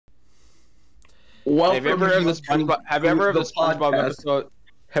Have you ever heard of the SpongeBob? Have you ever heard of the SpongeBob podcast. episode?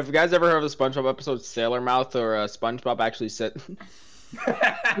 Have you guys ever heard of the SpongeBob episode Sailor Mouth or SpongeBob actually said?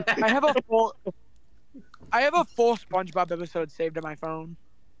 I have a full SpongeBob episode saved on my phone.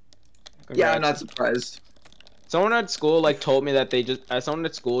 Yeah, I'm not surprised. Someone at school like told me that they just someone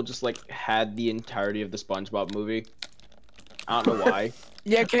at school just like had the entirety of the SpongeBob movie. I don't know why.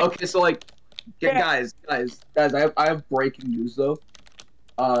 Yeah. Okay, so like, guys, I have breaking news though.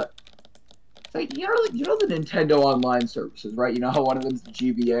 Like, you know the Nintendo Online services, right? You know how one of them's the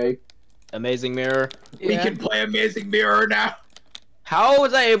GBA. Amazing Mirror. We can play Amazing Mirror now. How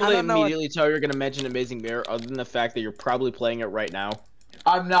was I able to don't know immediately tell you were gonna mention Amazing Mirror, other than the fact that you're probably playing it right now?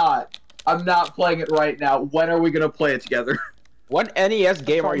 I'm not playing it right now. When are we gonna play it together? What NES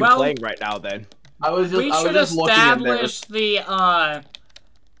game are you playing right now, then? We should establish the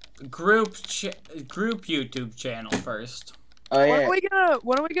group YouTube channel first. Oh yeah.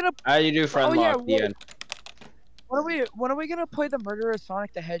 When are we gonna? How do you do, friend lock? The end. When are we gonna play the murder of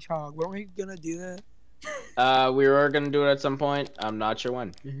Sonic the Hedgehog? When are we gonna do that? We were gonna do it at some point. I'm not sure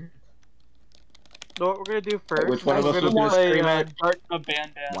when. So what we're gonna do first? Which one of us we're will gonna do play stream Garden of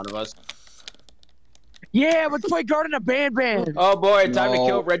Ban. One of us. Yeah, let's play Garden of Ban. Oh boy, time to No.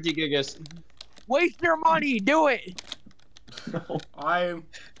 kill Reggie Gigas. Waste your money, do it.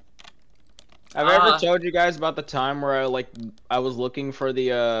 Have I ever told you guys about the time where I was looking for the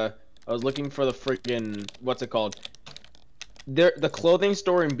freaking what's it called? The clothing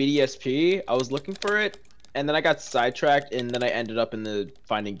store in BDSP. I was looking for it, and then I got sidetracked, and then I ended up in the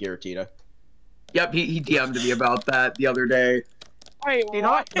Finding Giratina. Yep, he DM'd me about that the other day. Wait, Do you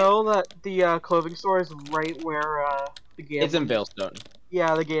not know that the clothing store is right where the game? It's in Veilstone.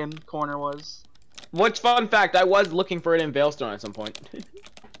 Yeah, the game corner was. What's fun fact? I was looking for it in Veilstone at some point.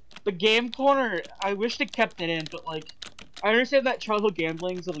 The game corner. I wish they kept it in, but like, I understand that childhood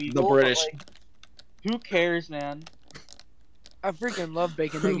gambling is illegal. The British. But, like, who cares, man? I freaking love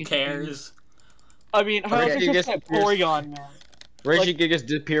bacon. Who bacon, cares? I mean, how else Okay, is you just just- that Porygon, man? Reggie Gigas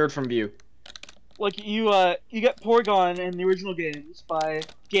disappeared from view. Like you get Porygon in the original games by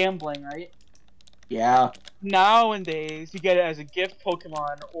gambling, right? Yeah. Nowadays, you get it as a gift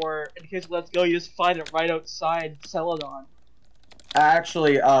Pokemon, or in case of Let's Go, you just find it right outside Celadon.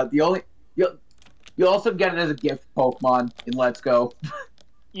 Actually, you'll also get it as a gift Pokemon in Let's Go.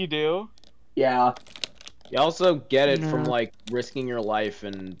 You do? Yeah. You also get it from No. like risking your life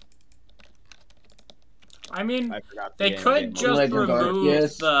and I mean, I forgot. they the game could name. just Legend of remove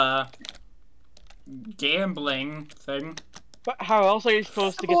Arceus. the gambling thing. But how else are you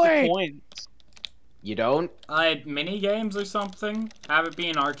supposed to get Boy. the coins? You don't? Mini games or something. Have it be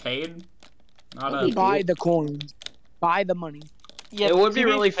an arcade. Not a. Maybe. Buy the coins. Buy the money. Yeah, It would to be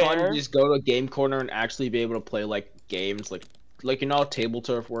really fun fair- to just go to a game corner and actually be able to play like games like you know how table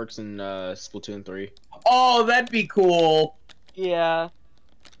turf works in Splatoon 3. Oh, that'd be cool. Yeah.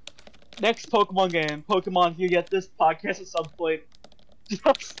 Next Pokemon game. Pokemon, if you get this podcast at some point, just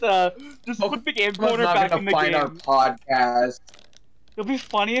put the game Pokemon's corner not back gonna in the find our game. podcast. It'll be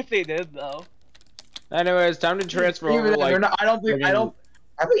funny if they did, though. Anyways, time to transfer Even over. then, Like, they're not- I don't think.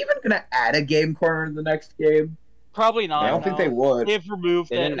 Are they even gonna add a game corner in the next game? Probably not. I don't think they no. would. They've removed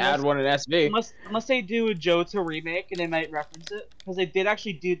they it. didn't add one in SV. Unless they do a Johto remake and they might reference it. Because they did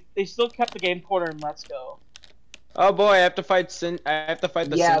actually do. They still kept the game corner in Let's Go. Oh boy, I have to fight the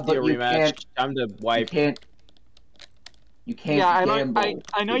Yeah, but Cynthia you rematch. can't- Time to You wipe. can't. You can't Yeah, I know- gamble.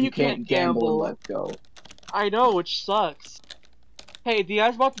 I know but you can't gamble. in Let's Go. I know, which sucks. Hey, do you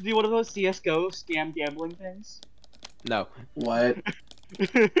guys want to do one of those CS:GO scam gambling things? No. What?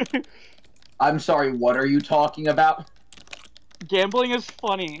 I'm sorry. What are you talking about? Gambling is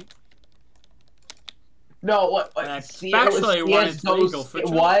funny. No. What? Especially when it's legal for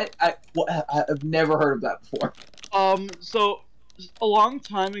children. I've never heard of that before. So a long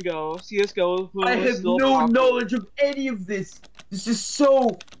time ago, CS:GO. I was have still no popular. knowledge of any of this. This is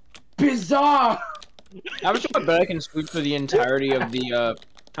so bizarre. How much do I bet I can sweep through the entirety of the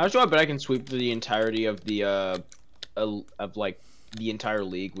How much do I bet I can sweep through the entirety of the of like the entire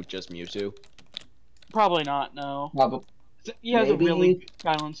league with just Mewtwo? Probably not. No. Probably. He has Maybe. a really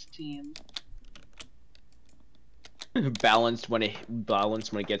balanced team. balanced when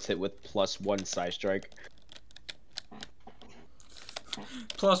it gets hit with +1 side strike.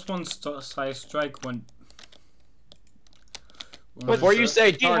 +1 size strike when. Before you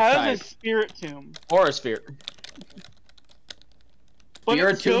say He dark has type, a Spirit Tomb. Aura Sphere. But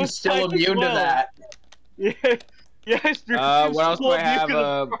Spirit it's Ghost Tomb's still type as immune to well. that. Yeah. Yeah. Spirit Tomb's What else do still I have? immune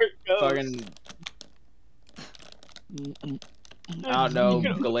to Ghost. Fucking I don't know.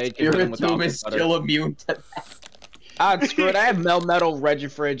 You can- Gallade can hit him Spirit with Tomb almond is butter. still immune to that. Screw it. I have Melmetal,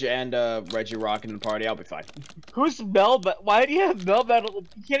 Regifridge, and Regirock in the party. I'll be fine. Who's Melmetal? Why do you have Melmetal?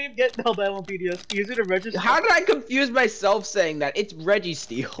 You can't even get Melmetal in BDSP. Is it a register? How did I confuse myself saying that? It's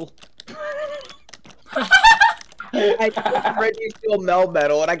Registeel. I thought Registeel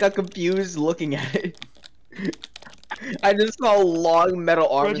Melmetal, and I got confused looking at it. I just saw long metal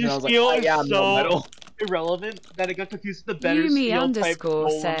arms, and I was like, oh, yeah, Melmetal. Irrelevant that it got confused with the better Yumi steel type underscore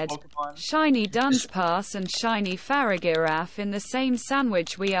said, Pokemon. Shiny Dunsparce and Shiny Farigiraf in the same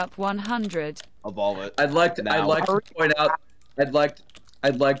sandwich. We up 100. Evolve it. I'd like to point out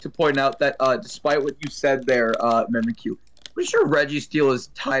that despite what you said there, Mimikyu, I'm sure Registeel is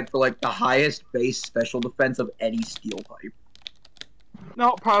tied for like the highest base special defense of any steel type.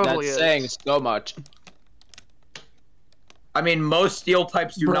 No, probably That's is. saying so much. I mean, most steel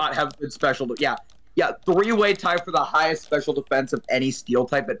types do not have good special. Yeah, three-way tie for the highest special defense of any steel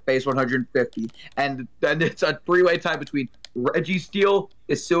type at base 150, and then it's a three-way tie between Registeel,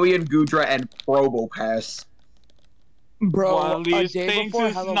 Hisuian Gudra, and Probopass. Bro, one of these things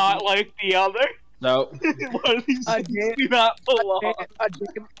is not like the other. No. One of these things do not belong.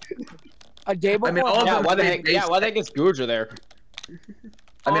 A day before. I mean, all Yeah, of why the them heck? Yeah, why the heck is Gudra there?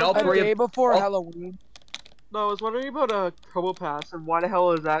 I mean, all a three day of before all- Halloween. No, I was wondering about a Probopass and why the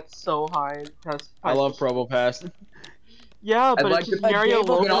hell is that so high? I love Probopass. Yeah, but like it's just to- Mario I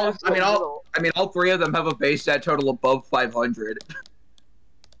mean, Lopez. I mean, all three of them have a base stat total above 500.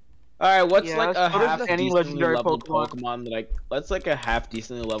 Alright, what's Yeah, like so a does half any decently legendary leveled Pokemon. Pokemon that Let's like a half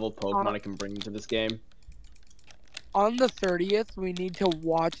decently leveled Pokemon I can bring into this game. On the 30th, we need to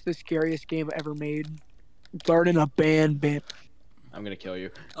watch the scariest game ever made. Garden of Ban. I'm gonna kill you.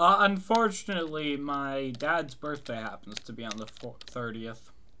 Unfortunately, my dad's birthday happens to be on the 30th.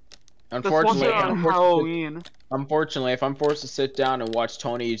 Unfortunately, on Halloween. Unfortunately, if I'm forced to sit down and watch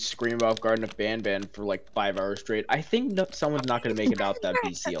Tony scream about Garden of Ban for like 5 hours straight, I think someone's not gonna make it out that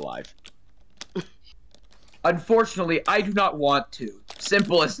BC alive. Unfortunately, I do not want to.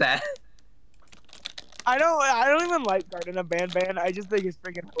 Simple as that. I don't even like Garden of Ban. I just think it's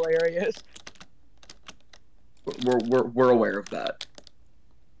freaking hilarious. We're aware of that.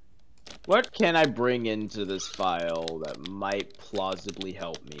 What can I bring into this file that might plausibly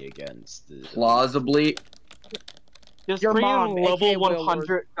help me against this? Plausibly, Just Your bring mom, in aka level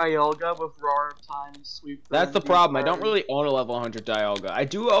 100 Dialga with Roar of Time and sweep. That's the problem. I don't really own a level 100 Dialga. I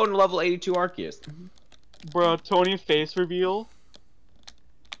do own a level 82 Arceus. Bro, Tony face reveal.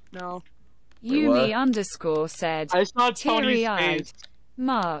 No. Yumi what? underscore said, I saw Tony's teary-eyed. face.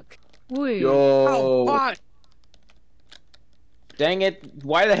 Mark. Woo. Oh, yo, fuck. Dang it.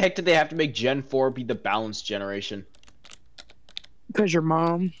 Why the heck did they have to make Gen 4 be the balanced generation? Because your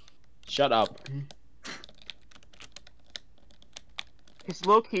mom. Shut up. It's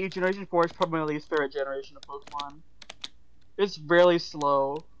low key. Generation 4 is probably my least favorite generation of Pokemon. It's really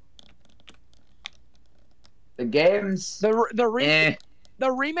slow. the games, The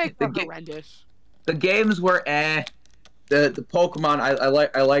remakes are The horrendous. the games were The Pokemon I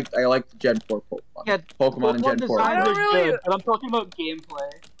like the Gen 4 Pokemon. Yeah, Pokemon in Gen 4. I designs don't are really- good, but I'm talking about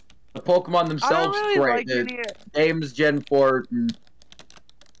gameplay. The Pokemon I don't themselves really great. like The any. games Gen 4.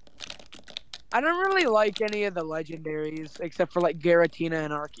 I don't really like any of the legendaries except for like Giratina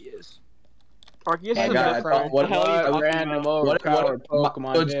and Arceus. Arceus I is got a it, bro. bro. What the hell are you a talking random about? overpowered what-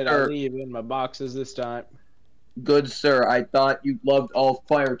 Pokemon good did I sir. leave in my boxes this time? Good sir, I thought you loved all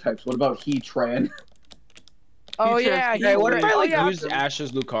fire types. What about Heatran? Oh Heatran's yeah, good. Hey, what if I oh, like yeah. used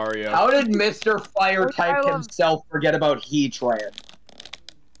Ash's Lucario? How did Mr. Fire I type love- himself forget about Heatran?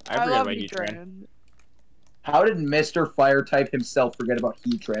 I I forget love about Heatran. Heatran. How did Mr. Fire type himself forget about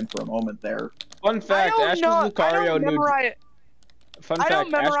Heatran for a moment there? Fun fact, Ash's Lucario knew. Fun I fact,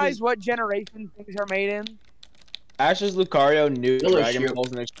 don't memorize Ash's, what generation things are made in. Ash's Lucario knew Really Dragon shoot. Balls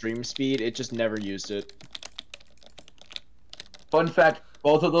and Extreme Speed, it just never used it. Fun fact,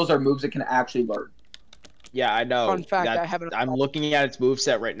 both of those are moves it can actually learn. Yeah, I know. Fun fact, I That's- haven't- I'm looking at its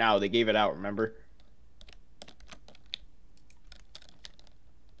moveset right now. They gave it out, remember?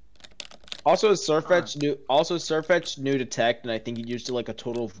 Also, Surfetch knew Detect, and I think he used it like a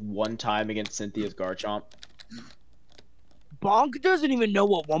total of 1 time against Cynthia's Garchomp. Bonk doesn't even know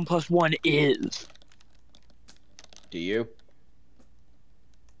what 1 + 1 is. Do you?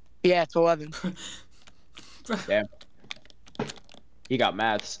 Yeah, it's 11. He got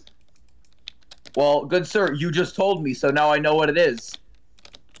maths. Well, good sir, you just told me, so now I know what it is.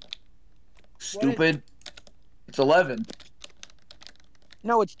 Stupid. It's 11.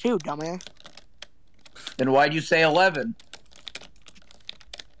 No, it's 2, dumbass. Then why'd you say 11?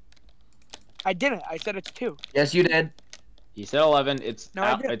 I didn't. I said it's 2. Yes, you did. He said 11. It's No,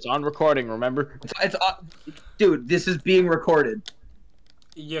 I didn't. it's on recording. Remember? Dude, this is being recorded.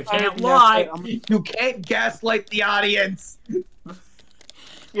 You I can't didn't lie. You can't gaslight the audience.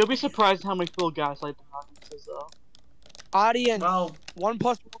 You'll be surprised how many people gaslight the audiences, though. Audience. Well, 1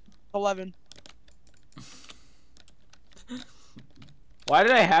 plus 1 11. Why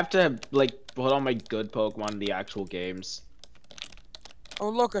did I have to like put on my good Pokemon in the actual games? Oh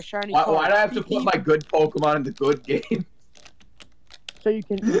look, a shiny Why card. do I have to put my good Pokemon in the good game? So you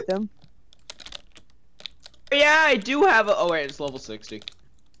can eat them. Yeah, I do have a. Oh wait, it's level 60.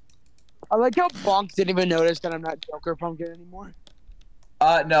 I like how Bonk didn't even notice that I'm not Joker Pumpkin anymore.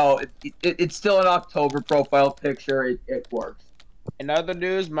 No, it's still an October profile picture. It works. In other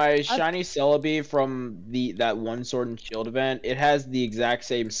news, my shiny Celebi from that one Sword and Shield event, it has the exact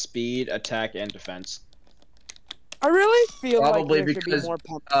same speed, attack, and defense. I really feel Probably like there should be because more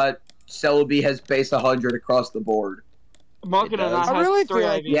pumpkin. Celebi has base 100 across the board. Malkin and does. I I have really 3 feel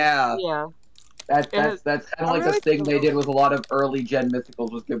like- IVs. Yeah, Yeah. that's kind I of like really the thing feel they like- did with a lot of early gen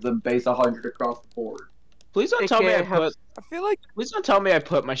mythicals was give them base 100 across the board. Please don't tell me I put. I feel like Please don't tell me I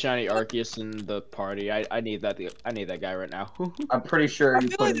put my shiny Arceus in the party. I need that. I need that guy right now. I'm pretty sure I you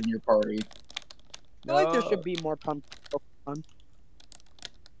feel put like- it in your party. I feel like there should be more pumpkin Pokemon.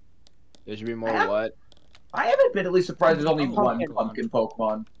 There should be more I have- what? I am admittedly surprised there's only one Pumpkin. pumpkin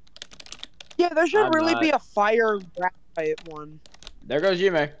Pokemon. Yeah, there should I'm really not. be a fire rat type one. There goes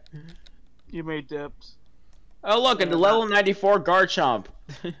Yume. You made dips. Oh look, Yeah, a level 94 Garchomp.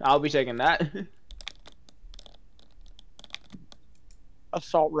 I'll be taking that.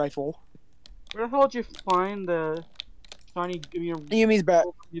 Assault rifle. Where the hell did you find the shiny Yumi's back.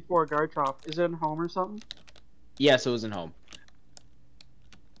 before Garchomp? Is it in home or something? Yes, it was in home.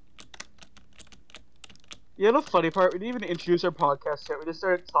 Yeah, the funny part, we didn't even introduce our podcast yet. We just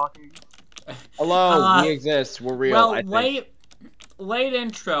started talking. Hello, we exist. We're real. well, I think. late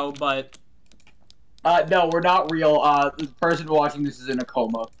intro, but No, we're not real. The person watching this is in a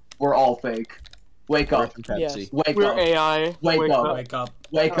coma. We're all fake. Wake up. Rip and Yes. Pepsi. Wake We're up. AI. Wake up. wake up,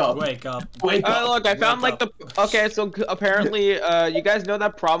 Wake up. wake up. Wake up. Look, I found Wake like the. Okay, so apparently, you guys know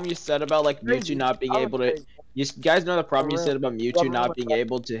that problem you said about like Crazy. Mewtwo not being I was able to. crazy. You guys know the problem you For said about Yeah, Mewtwo not but- being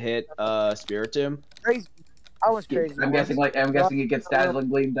able to hit Spiritomb? Crazy. I was crazy. I'm guessing it gets Dazzling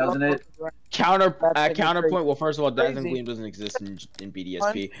Gleam, doesn't it? That's Counterpoint. Well, first of all, Dazzling Crazy. Gleam doesn't exist in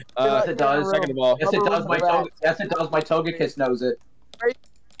BDSP. Yes, it does. Second of all, Yes, it does. Rubber Yes, it does. My Togekiss knows it.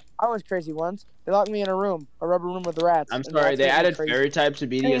 I was crazy once. They locked me in a room, a rubber room with rats. I'm and sorry, rats they made me added crazy. fairy types to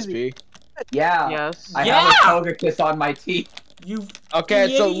BDSP. Yeah. Yes. I Yeah! have a Togekiss on my teeth. You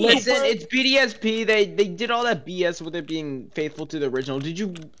Okay, so idiot. listen, it's BDSP. They did all that BS with it being faithful to the original.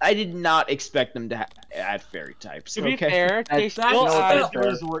 I did not expect them to add fairy types. To be Okay. fair, they That's- still that's added fair. the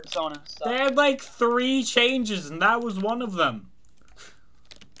resort zone and they stuff. had like 3 changes, and that was one of them.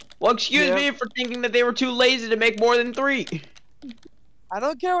 Well, excuse Yeah. me for thinking that they were too lazy to make more than 3. I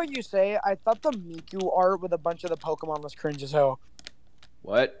don't care what you say. I thought the Miku art with a bunch of the Pokemon was cringe as hell.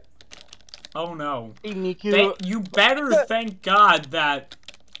 What? Oh no. Hey, Miku. You better thank God that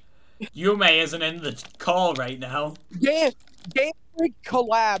Yume isn't in the call right now. Game Freak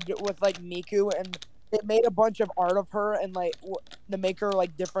collabed with like Miku, and it made a bunch of art of her and like to make her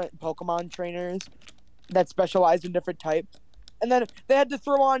like different Pokemon trainers that specialize in different types. And then they had to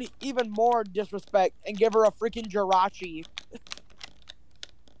throw on even more disrespect and give her a freaking Jirachi.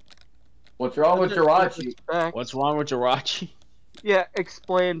 What's wrong with Jirachi? What's wrong with Jirachi? Yeah,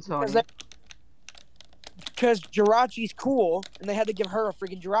 explain, Tony. Because Jirachi's cool, and they had to give her a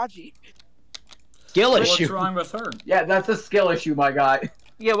freaking Jirachi. Skill What's issue. wrong with her? Yeah, that's a skill issue, my guy.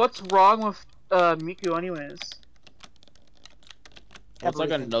 Yeah, what's wrong with Miku anyways? It's like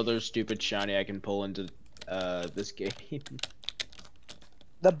Everything. another stupid shiny I can pull into this game.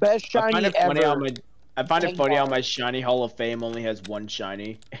 The best I find shiny it funny how ever. I find it Thank funny how God. my shiny Hall of Fame only has 1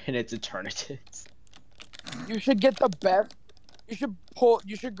 shiny, and it's Eternatus. You should get the best. You should pull.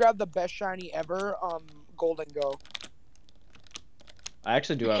 You should grab the best shiny ever. Golden Go. I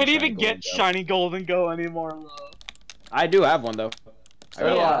actually do You have. can't a even shiny get Golden Go. shiny Golden Go anymore, though. I do have one though. So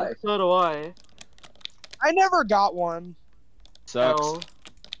do got I. So do I. I never got one. Sucks. Oh,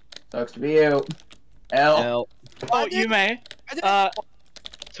 Sucks to be you. L. L. oh did- you may. I didn't.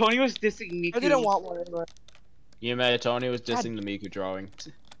 Tony was dissing Miku. I didn't want one anyway. Yume Tony was dissing the Miku drawing.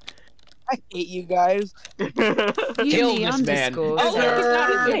 I hate you guys. Kill Uni this man. underscore Oh, said, he's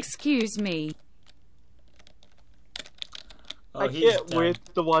not in it. excuse me. Oh, I he's can't dead. wait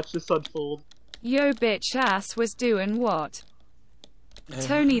to watch this unfold. Yo bitch ass was doing what?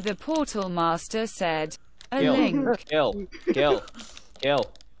 Tony the Portal Master said, a Kill. link. Kill. Kill.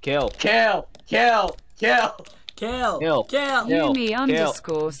 Kill. Kill. Kill. Kill. Kill. Kill. Kill. Kill. Yumi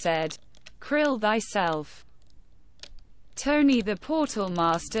underscore said, Krill thyself. Tony the Portal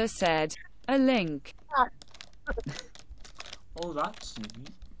Master said, a link. Oh, that's neat.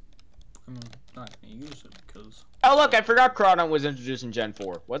 I'm not gonna use it because. Oh look, I forgot Crawdon was introduced in Gen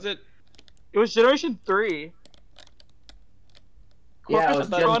 4. Was it? It was Generation 3. Yeah, it was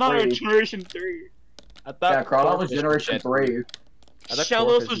Gen Crawdon 3. was Generation 3. I thought Yeah, Crawdon was Corpus Generation 3. I thought Shellos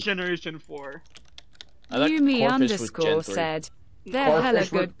Corpus was Generation 4. I thought Yumi Corpus was underscore Gen 3. said, they're hella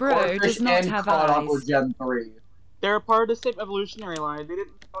good bro, does not have Crawdon were eyes. Gen 3. They're a part of the same evolutionary line. They didn't.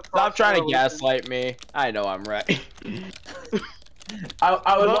 Stop trying to gaslight me. I know I'm right.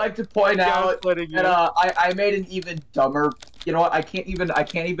 I would like to point out Gaslighting you. that I made an even dumber. You know what? I can't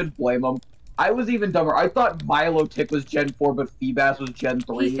even blame him. I was even dumber. I thought Milotic was Gen 4, but Feebas was Gen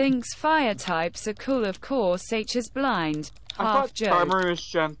 3. He thinks fire types are cool, of course. H is blind. I Half thought joke. Skarmory was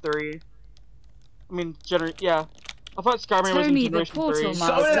Gen 3. I mean, yeah. I thought Skarmory was in Tony the Generation Portal 3. Master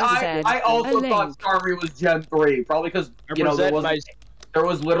So did I. said, I also a thought link. Skarmory was Gen 3, probably because you know there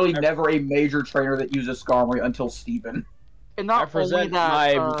was literally never a major trainer that uses Skarmory until Steven. And I not only present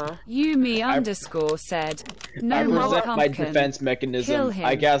that, my- Yumi underscore said, no I more present my pumpkin. defense Kill mechanism. him.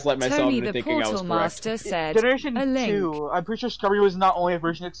 I gaslight myself Tony into the thinking I was Portal correct. Master said, Generation a link. 2. I'm pretty sure Skarmory was not only a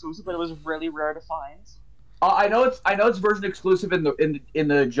version exclusive, but it was really rare to find. I know it's version exclusive in the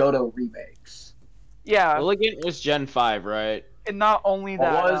Johto remakes. Yeah, Milligan was Gen 5, right? and not only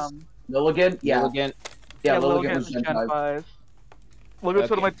What that, was Milligan? Yeah, Milligan. yeah, Lilligant Milligan was Gen 5. Lilligant's one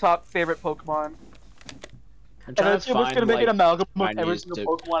of Okay. my top favorite Pokemon. I'm And trying I'm to just find gonna make like, an amalgam of mine every used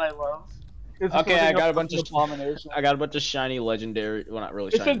single to- Pokemon I love. It's Okay, I literally got a bunch of abomination. I got a bunch of shiny legendary. Well, not really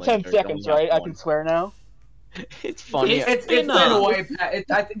It's shiny. been 10 legendary, seconds, only have right? I one. can swear now. It's funny. It's been, been way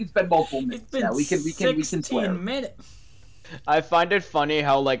past. I think it's been multiple minutes. It's been Yeah, we can swear. 16 minutes. I find it funny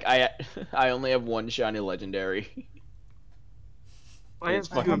how like I only have one shiny legendary. I It's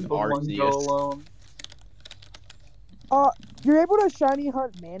have two fucking Pokemon Go arceus. alone. You're able to shiny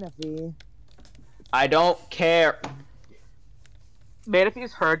hunt Manaphy. I don't care.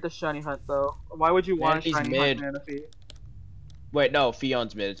 Manaphy's hard to shiny hunt though. Why would you want to Manaphy's shiny mid. hunt Manaphy? Wait, no,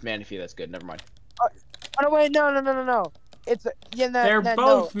 Fion's mid. It's Manaphy. That's good. Never mind. Oh no, wait, no. It's yeah, They're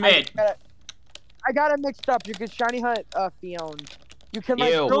both mid. I got it mixed up. You can shiny hunt Fion. You can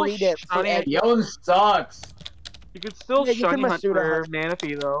like Ew. breed it. for Shiny- egg- Yon sucks. You could still Yeah, you can shiny hunt Masuda for hunt.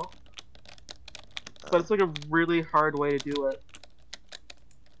 Manaphy though. But it's like a really hard way to do it.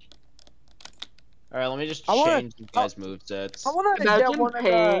 All right, let me just I wanna- change you guys' movesets. I want to get Imagine one of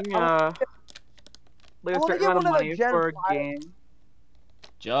paying the. I like a wanna certain get amount of one of the money Gen for a 5. game.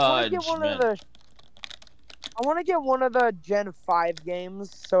 Judgment. I want to get one of the Gen 5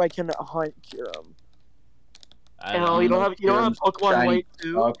 games so I can hunt Kyurem. I L, know. you don't have Pokemon Shiny White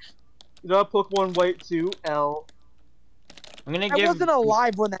 2. sucks. You don't have Pokemon White 2. L. I'm gonna I give. wasn't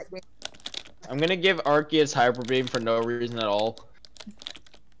alive when that game. I'm gonna give Arceus Hyper Beam for no reason at all.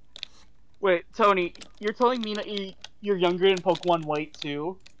 Wait, Tony, you're telling me that you're younger in Pokemon White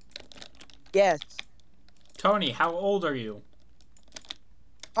 2? Yes. Tony, how old are you?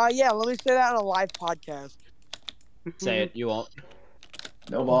 Yeah. Let me say that on a live podcast. Say it. You won't.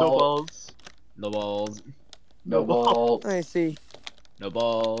 No No ball. balls. No balls. No ball. Let me see. No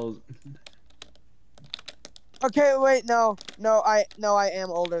balls. Okay, wait, no, I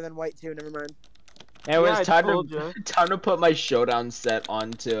am older than White 2. Never mind. Anyways, I time told to ya. time to put my showdown set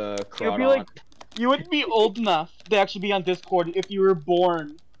onto You'd Crawdon. be like, you wouldn't be old enough to actually be on Discord if you were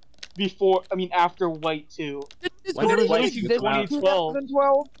born after White 2. This When one did even White exist 2 in come out?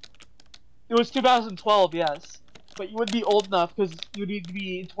 2012. It was 2012, yes. But you would be old enough because you need to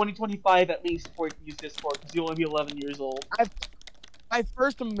be 2025 at least before you can use Discord because you'll only be 11 years old. I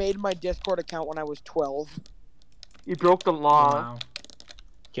first made my Discord account when I was 12. You broke the law. Wow.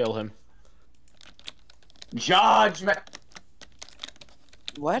 Kill him. Judgment.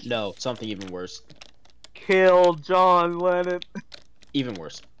 What? No, something even worse. Kill John Lennon. Even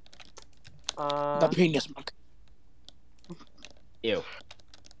worse. The penis monk. Ew.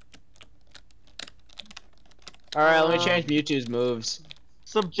 Alright, let me change Mewtwo's moves.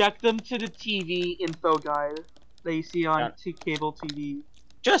 Subject them to the TV info guide that you see on cable TV.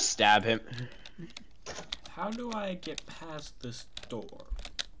 Just stab him. How do I get past this door?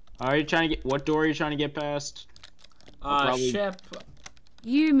 Are you trying to get? What door are you trying to get past? Probably- Ship.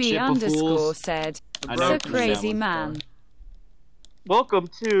 Yumi Ship of underscore fools. said, I so what crazy that man. one's Welcome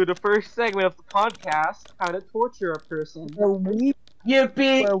to the first segment of the podcast, How to Torture a Person. Where we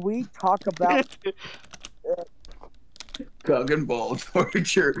Yippee! talk about Cock and ball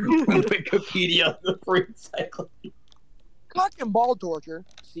torture. Wikipedia, the free encyclopedia. cock and ball torture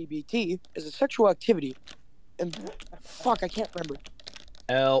 (CBT) is a sexual activity fuck, I can't remember.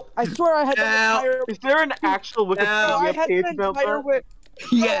 L. I swear I had that entire. Is there an actual No, I Wikipedia had page an about entire. that?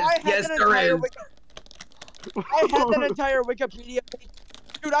 Yes, there is. I had that entire Wikipedia page.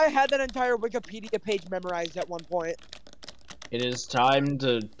 Dude, I had that entire Wikipedia page memorized at one point. It is time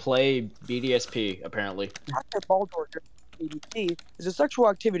to play BDSP, apparently. After ball torture, BDT is a sexual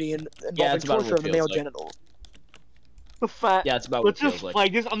activity involving it's about torture what of the it male feels like. genitals. The fact. Yeah, it's about what Let's it feels just like.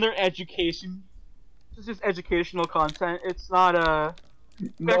 flag this under education. This is just educational content. It's not Actually,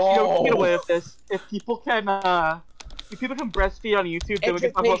 no, get away with this. If people can breastfeed on YouTube, then we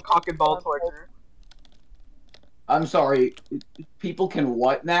can talk about cock and ball torture. I'm sorry. People can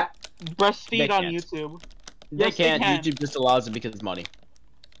what, Nat? Breastfeed They on can't. YouTube. They Yes, they can't. can. YouTube just allows it because of money.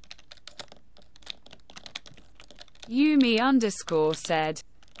 Yumi_ said,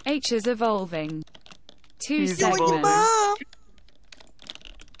 H is evolving. 2 He's segments. evolving.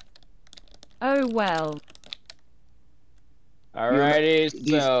 Oh well. Alrighty,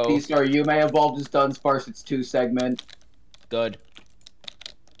 so Sorry, you may evolve as Dunsparce. It's 2 segment. good.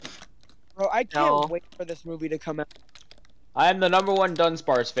 Bro, I can't No. wait for this movie to come out. I am the #1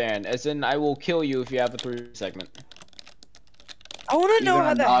 Dunsparce fan, as in I will kill you if you have a 3 segment. I want to know Even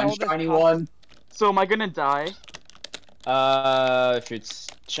how a the hell this non-shiny costume- one. So am I gonna die? If it's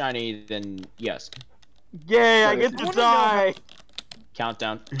shiny, then yes. Yay! I I get wanna to know die.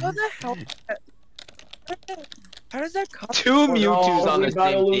 Countdown. How the hell? How does that costume 2 work? Mewtwo's on we the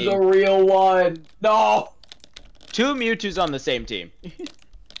gotta same lose a team. real one. No. 2 Mewtwo's on the same team.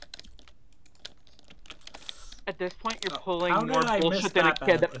 At this point, you're pulling How did more I miss bullshit than a that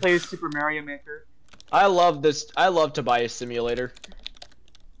kid that badly? plays Super Mario Maker. I love this. I love Tobias Simulator.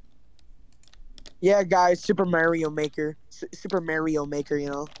 Yeah, guys, Super Mario Maker. Super Mario Maker, you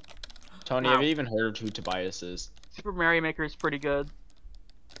know. Tony, Wow. have you even heard of who Tobias is? Super Mario Maker is pretty good.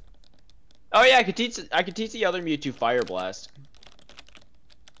 Oh yeah, I could teach the other Mewtwo Fire Blast.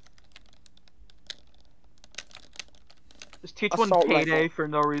 Just teach Assault one Payday rifle. for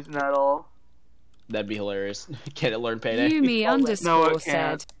no reason at all. That'd be hilarious. Can it learn Payday? Yumi No, underscore it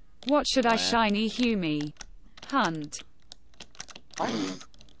can't. said, What should I Nah. shiny Humi? Hunt. What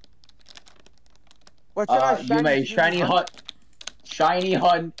should I You may shiny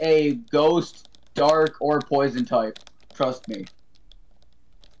hunt a ghost, dark, or poison type. Trust me.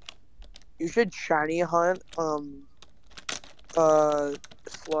 You should shiny hunt Slugma.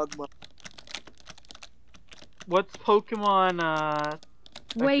 What's Pokemon?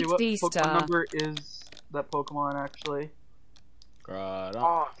 Wait, actually, what D Pokemon star. number is that Pokemon actually? Groudon.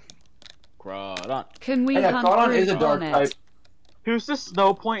 Oh, Groudon. Can we Hey, yeah, hunt Groudon is a Brute dark Bonnet? type. Who's the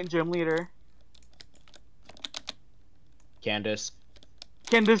Snow Point gym leader? Candace.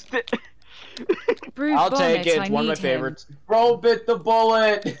 Candace. Brute I'll Bonnet, take it. I It's one of my need him. favorites. Bro bit the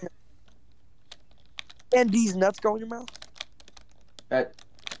bullet. and these nuts go in your mouth. That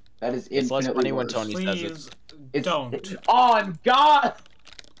is It's less infinitely funny when worse. Tony says it. Please It's don't. on God.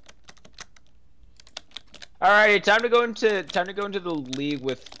 Alrighty, time to go into the league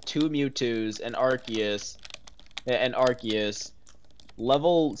with 2 Mewtwo's and Arceus,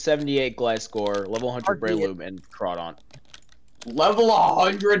 level 78 Gliscor, level 100 Arceus. Breloom, and Crawdon. Level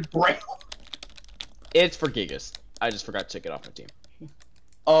 100 break. It's for Gigas. I just forgot to take it off my team.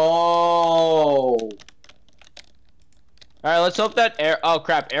 Oh. Alright, let's hope that oh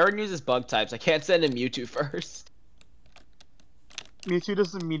crap, Aaron uses bug types. I can't send him Mewtwo first. Mewtwo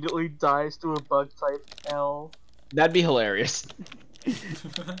just immediately dies to a bug type L. That'd be hilarious.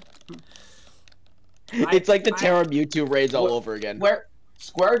 It's like the Terra Mewtwo raids all over again.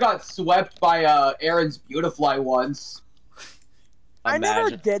 Square got swept by Aaron's Beautifly once. I never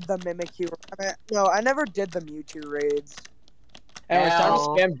Imagine. did the Mimikyu. I never did the Mewtwo raids. Anyways,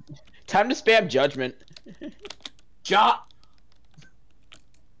 L. time to spam Judgment.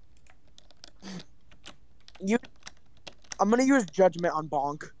 I'm gonna use Judgment on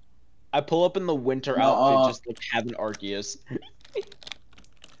Bonk. I pull up in the winter Nuh-uh. outfit just like having Arceus.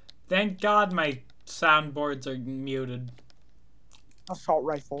 Thank God my soundboards are muted. Assault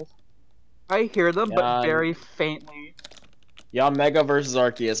Rifle. I hear them, but Yeah. very faintly. Mega versus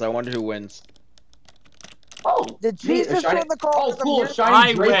Arceus. I wonder who wins. Oh, Did neat, Jesus a shiny- join the call? Oh, Because I'm cool, here- a shiny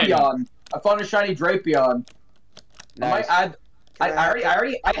I win. Drapion. I found a shiny Drapion. I Nice. might add. Can I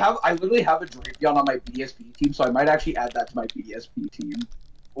literally have a Drapion on my BDSP team, so I might actually add that to my BDSP team.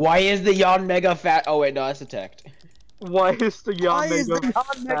 Why is the Mega fat? Oh wait, no, that's attacked. Why is the Why Yon is the Mega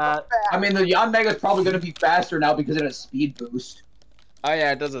Yon Mega fat? I mean, the Yon Mega is probably going to be faster now because it has speed boost. Oh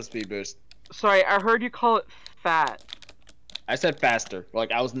yeah, it does a speed boost. Sorry, I heard you call it fat. I said faster.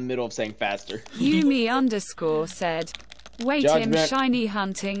 Like I was in the middle of saying faster. Yumi_ said, Wait him Judgment. shiny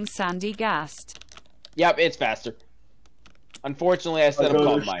hunting Sandy Gast. Yep, it's faster. Unfortunately, I set up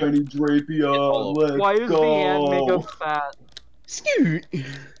called mine. Drapion. Let's Why does go. Leanne make us fat? Scoot.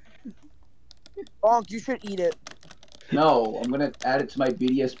 Bonk, you should eat it. No, I'm gonna add it to my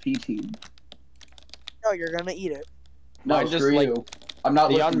BDSP team. No, you're gonna eat it. No, I just, screw like, you. I'm not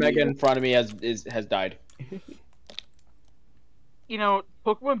The listening young to Mega you. in front of me has died. You know,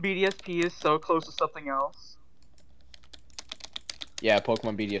 Pokemon BDSP is so close to something else. Yeah,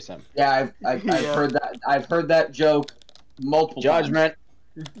 Pokemon BDSM. Yeah, I've Yeah. heard that. I've heard that joke multiple Judgment.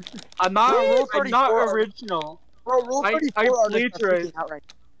 I'm not. Rule I'm not 34. original. Bro, Rule I 34 artists are plagiarized. freaking out right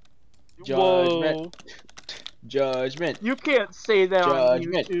Judgment. Whoa. Judgment. You can't say that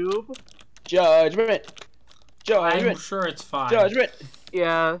Judgment. on YouTube. Judgment. I'm Judgment. sure it's fine. Judgment.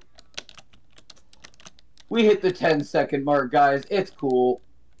 Yeah. We hit the 10-second mark, guys. It's cool.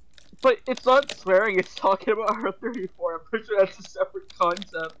 But it's not swearing, it's talking about R34. I'm pretty sure that's a separate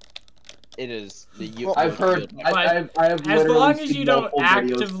concept. It is. Well, I've heard. I have as literally long as seen you don't multiple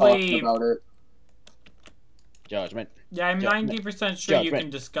videos actively- talking about it. Judgment. Yeah, I'm Judgment. 90% sure you Judgment. can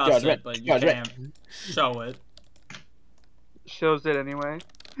discuss Judgment. it, but you Judgment. can't show it. Shows it anyway.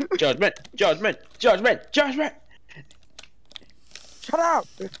 Judgment. Judgment. Judgment. Judgment. now. Shut up!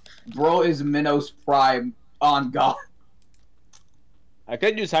 Bro is Minos Prime on God. I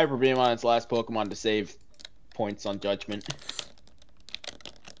could use Hyper Beam on its last Pokemon to save points on Judgment.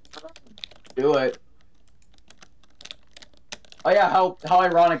 Do it. Oh yeah, how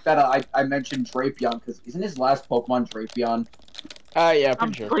ironic that I mentioned Drapion, because isn't his last Pokemon Drapion? Yeah,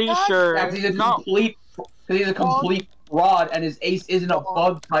 I'm pretty sure. pretty What? sure. Yeah, 'cause he's a No, complete fraud, and his ace isn't a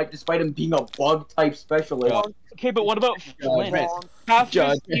bug type, despite him being a bug type specialist. Judge. okay, but what about Flint? Wrong. Half of his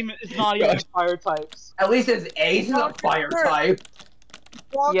Judge. team is not even Judge. fire types. At least his ace is a fire type.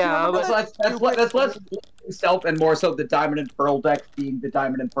 Bonk, Yeah, you remember but that That's less himself and more so the Diamond and Pearl decks being the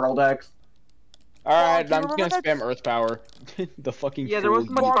Diamond and Pearl decks. Alright, do you I'm just gonna remember that- spam Earth Power. The fucking Yeah, there fool.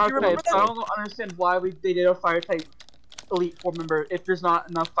 wasn't much Bonk, you fire remember types. that- I don't understand why they did a fire type Elite Four member if there's not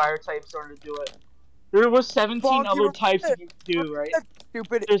enough fire types in order to do it. There was 17 Bonk, you other remember types that- you can do, right? That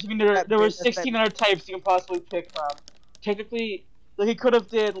stupid. There was that 16 other types you can possibly pick from. Technically, like he could have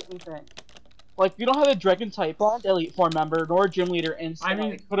did. Let me think. Like you don't have a Dragon type Bonk. Elite Four member nor a Gym Leader in. I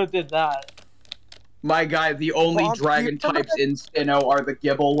mean- could have did that. My guy, the only Bonk, do dragon you remember types in Sinnoh are the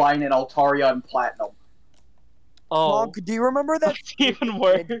Gibble line and Altaria and Platinum. Oh, Bonk, do you remember that? that's even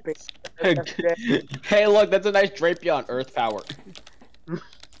worse. Hey, look, that's a nice Drapion Earth Power.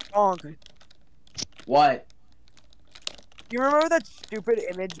 Bonk. What? You remember that stupid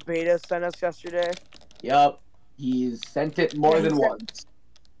image Beta sent us yesterday? Yup. He's sent it more Yeah, than he sent- once.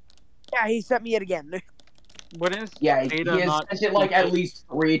 Yeah, he sent me it again. What is? Yeah, he Beta has not sent it like at stupid? least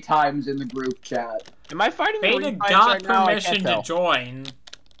 3 times in the group chat. Am I fighting the Beta refights got right now? I permission can't to tell. join.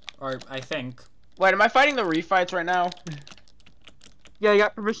 Or, I think. Wait, am I fighting the refights right now? Yeah, he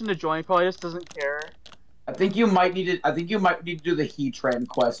got permission to join. Probably just doesn't care. I think you might need to do the Heatran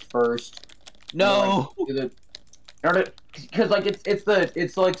quest first. No. Because like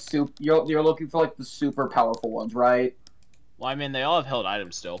it's like soup. You're looking for like the super powerful ones, right? Well, I mean, they all have held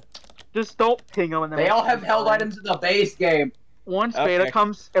items still. Just don't ping them. And then They all have held items in the base game. Once Okay. Beta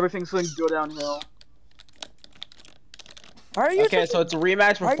comes, everything's going to go downhill. Why are you Okay, so it's a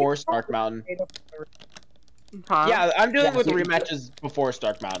rematch Why are you before so- Stark Mountain. Huh? Yeah, I'm dealing Yeah, with the so- rematches before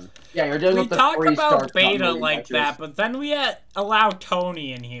Stark Mountain. Yeah, you're dealing We with the talk 3 about Stark Beta Mountain like rematches. that, but then we allow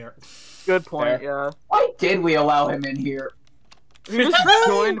Tony in here. Good point. Fair. Yeah. Why did we allow him in here? He just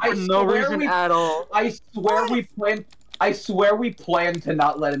joined I for no swear reason we- at all. I swear we planned to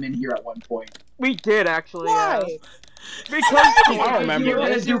not let him in here at one point. We did actually. Why? Yeah. Because I don't remember. You were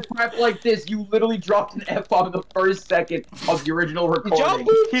gonna do prep like this. You literally dropped an F-bomb in the first second of the original Did y'all recording.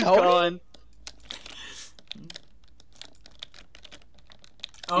 move he's Tony? gone.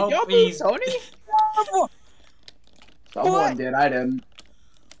 Oh, Did y'all move he's... Tony? Someone What? did. I didn't.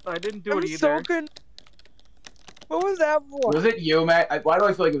 I didn't do I'm it either. so good. What was that for? Was it Yume? Why do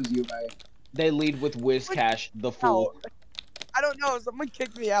I feel like it was Yume? They lead with Wizcash, the fool. Out. I don't know. Someone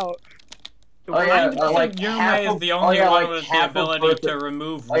kicked me out. Oh yeah, I think like half Yume is of- the oh, only yeah, one like with the half of ability Bertha- to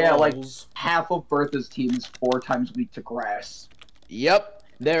remove Oh, yeah, like- rules. half of Bertha's team is 4 times weak to grass. Yep,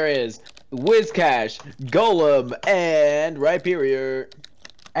 there is Wizcash, Golem, and Rhyperior.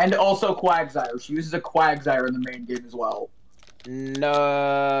 And also Quagsire. She uses a Quagsire in the main game as well.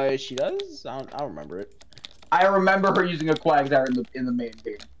 No, she does? I don't remember it. I remember her using a Quagsire in the main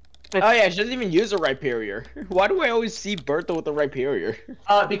game. Oh yeah, she doesn't even use a Rhyperior. Why do I always see Bertha with a Rhyperior?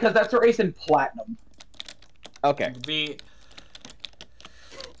 Because that's her ace in Platinum. Okay.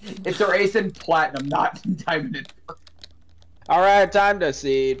 It's her ace in Platinum, not in Diamond and Pearl. Alright, time to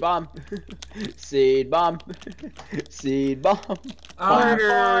seed bomb. Seed bomb. Seed bomb.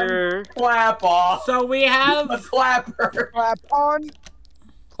 Murder. Clap off. So we A have. clapper. Clap on.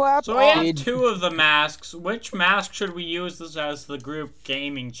 Clap So we on. have two of the masks. Which mask should we use this as the group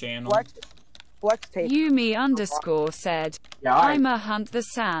gaming channel? Flex tape. Yumi underscore said, Yeah, I'm a hunt the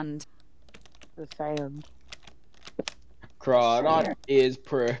sand. The sand. Crawdon is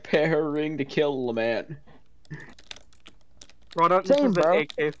preparing to kill a man. Crawdon Same, is an bro.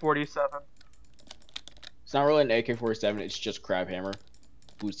 AK-47. It's not really an AK-47, it's just Crab Hammer.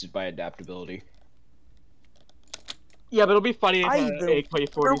 Boosted by adaptability. Yeah, but it'll be funny if I an do.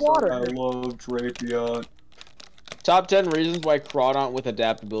 AK-47. Water. I love Drapion. Top 10 reasons why Crawdon with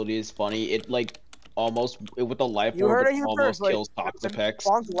adaptability is funny. It, like, almost, with the life You heard orb, it it here almost first, like, kills Toxapex.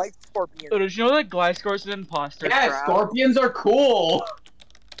 Bonk like Scorpion. So did you know that Gliscor's an imposter? Yeah, crab? scorpions are cool.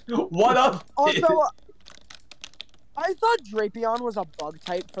 What up? Also, I thought Drapion was a bug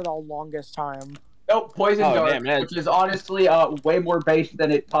type for the longest time. Nope, Poison Oh, Dark, damn, man. which is honestly way more based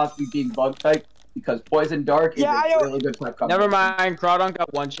than it possibly being bug type, because Poison Dark is Yeah, a really good type Never combination. mind, Crawdon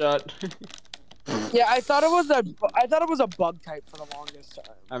got one shot. Yeah, I thought it was a bug type for the longest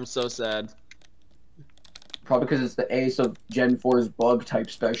time. I'm so sad. Probably because it's the ace of Gen 4's bug type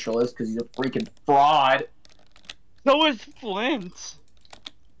specialist, because he's a freaking fraud. So is Flint.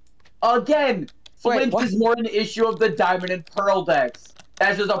 Again, Wait, Flint what? is more an issue of the Diamond and Pearl decks.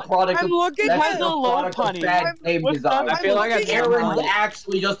 That's just a product I'm of looking that's at just the a low product of punny. bad game What's design. I feel like I'm at looking some at- Aaron's point,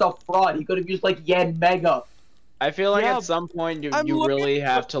 actually just a fraud. He could have used like Yen Mega. I feel like Yeah, at some point I'm you looking- really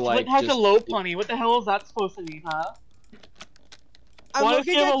have to like Flint has just a low punny. What the hell is that supposed to mean, huh? I'm Why does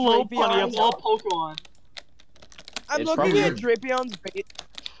looking he have at a low punny of Drapion. all Pokemon? I'm It's looking probably- at Drapion's base.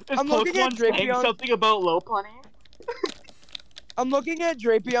 Is I'm looking at Pokemon saying Drapion. something about low punny? I'm looking at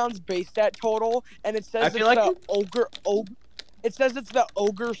Drapion's base stat total, and it says I it's feel like the ogre. It says it's the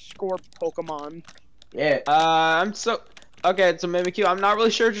ogre Scorp Pokemon. Yeah. I'm so okay. So Mimikyu, I'm not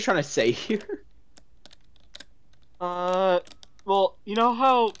really sure what you're trying to say here. Well, you know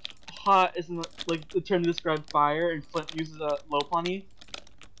how hot isn't like the term to describe fire, and Flint uses a low punny?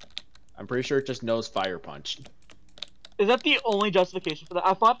 I'm pretty sure it just knows Fire Punch. Is that the only justification for that?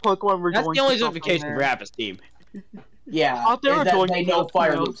 I thought Pokemon were That's going the only for something justification there. for Rapid's team. Yeah. I thought they were is that going they for know something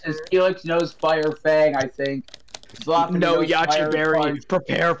fire else moves. His there. Felix knows Fire Fang, I think. Zlatan No, knows Fire Yache Punch.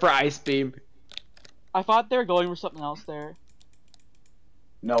 prepare for Ice Beam. I thought they were going for something else there.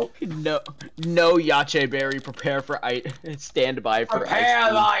 Nope. No, Yache Berry, prepare for stand by for Prepare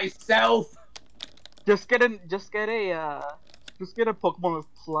Ice Beam. thyself! Just get a Pokemon with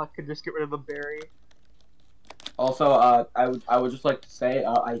Pluck and just get rid of the berry. Also, I would just like to say,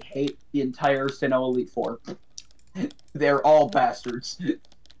 I hate the entire Sinnoh Elite Four. They're all bastards.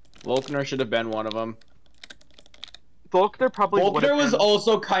 Volkner should have been one of them. Volkner probably would Volkner have was been.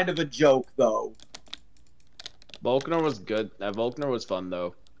 also kind of a joke, though. Volkner was good. Volkner was fun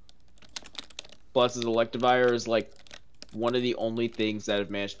though. Plus, his Electivire is like one of the only things that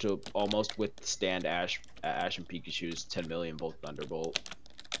have managed to almost withstand Ash and Pikachu's 10 million volt Thunderbolt.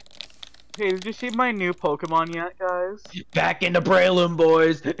 Hey, did you see my new Pokemon yet, guys? Back into Breloom,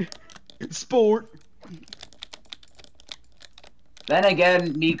 boys. Sport. Then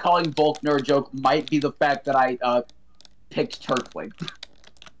again, me calling Volkner a joke might be the fact that I picked Turtwig.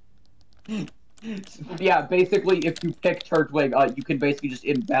 Yeah, basically, if you pick Turtwig, you can basically just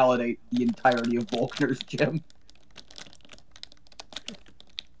invalidate the entirety of Volkner's gym.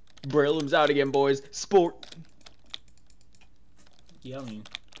 Breloom's out again, boys. Sport. Yummy.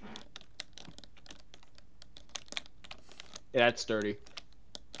 Yeah, that's sturdy.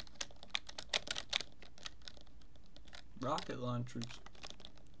 Rocket launchers.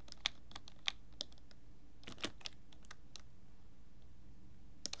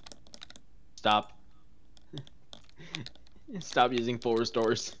 Stop. Stop using full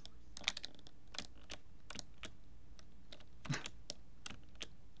restores.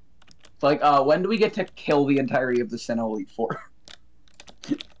 It's like, when do we get to kill the entirety of the Sinnoh Elite Four?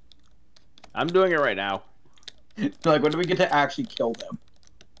 I'm doing it right now. Like, when do we get to actually kill them?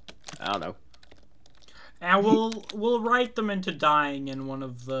 I don't know. And we'll write them into dying in one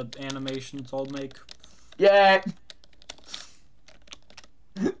of the animations I'll make. Yeah.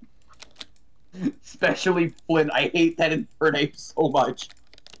 Especially Flynn. I hate that Infernape so much.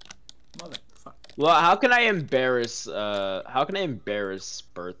 Motherfucker. Well, how can I embarrass Bertha's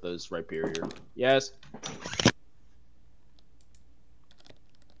Rhyperior? Yes.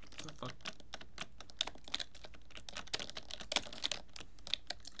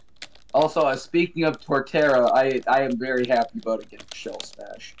 Also, speaking of Torterra, I am very happy about it getting Shell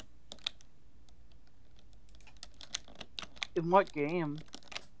Smash. In what game?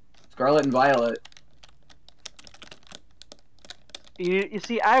 Scarlet and Violet. You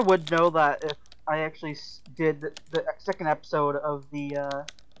see, I would know that if I actually did the second episode of the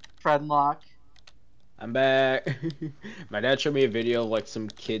Friendlock. I'm back. My dad showed me a video of like some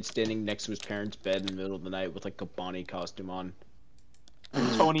kid standing next to his parents' bed in the middle of the night with like a Bonnie costume on.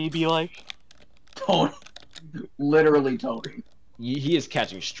 Tony be like. Tony. Literally Tony. He is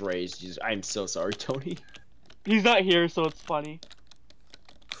catching strays. I'm so sorry, Tony. He's not here, so it's funny.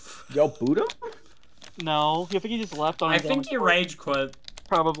 Yo, boot him? No, I think he just left on I his think he rage quit.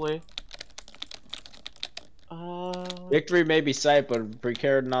 Probably. Victory may be sight, but be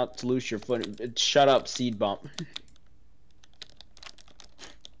careful not to lose your foot. Shut up, seed bump.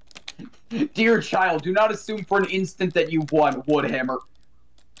 Dear child, do not assume for an instant that you won, Woodhammer.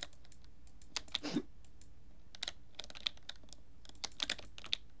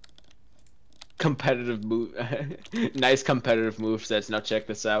 Competitive move. Nice competitive move sets. Now check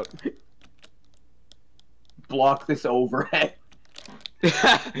this out. Block this overhead.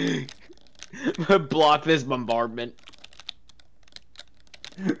 Block this bombardment.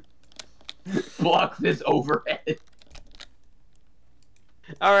 Block this overhead.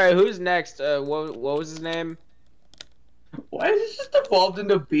 Alright, who's next? What was his name? Why is this just evolved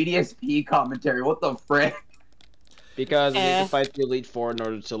into BDSP commentary? What the frick? Because we need to fight the Elite Four in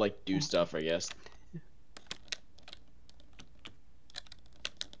order to, like, do stuff, I guess.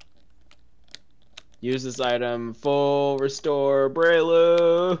 Use this item. Full restore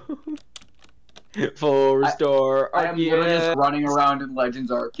Braylu. Full restore I am literally just running around in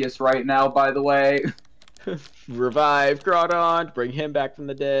Legends Arceus right now, by the way. Revive Groudon. Bring him back from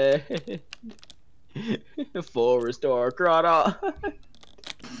the dead. Full restore Groudon.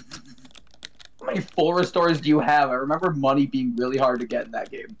 How many full restores do you have? I remember money being really hard to get in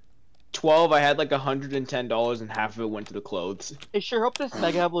that game. 12. I had like $110 and half of it went to the clothes. I sure hope this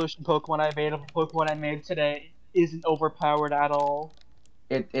Mega Evolution Pokemon I made today isn't overpowered at all.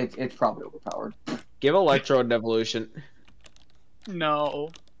 It's probably overpowered. Give Electrode an evolution. No.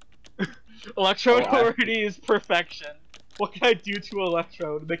 Electrode already is perfection. What can I do to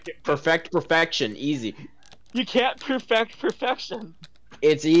Electrode to make it Perfect perfection. Easy. You can't perfect perfection.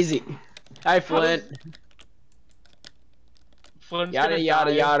 It's easy. Hi, Flint. Flint's Yada gonna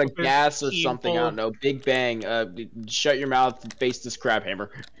yada die yada with his gas or something. I painful- don't know. Big bang. Shut your mouth and face this crab hammer.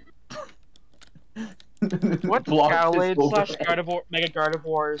 What's Block Gallade this slash overhead. Gardevoir, Mega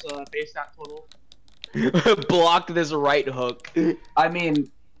Gardevoir's base stat total? Block this right hook. I mean,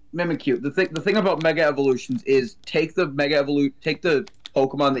 Mimikyu. The thing about Mega Evolutions is take the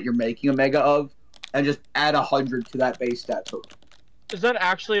Pokemon that you're making a Mega of, and just add 100 to that base stat total. Is that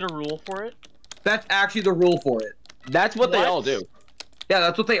actually the rule for it? That's actually the rule for it. That's what they What? all do. Yeah,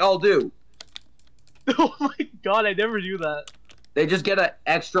 that's what they all do. Oh my god, I never knew that. They just get an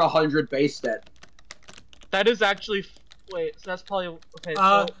extra 100 base stat. That is actually... Wait, so that's probably... Okay,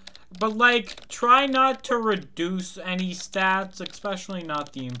 so... But like, try not to reduce any stats, especially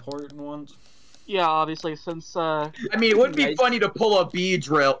not the important ones. Yeah, obviously, since, I mean, it would be Nice. funny to pull a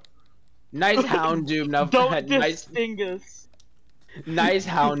Beedrill. Nice Houndoom. Now, Don't nice, distinguish. nice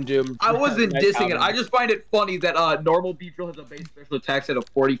Houndoom. I wasn't Nice dissing it. Houndoom. I just find it funny that normal Beedrill has a base special attack set of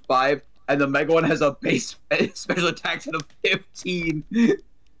 45, and the Mega one has a base special attack set of 15.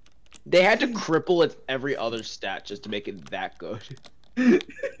 They had to cripple its every other stat just to make it that good.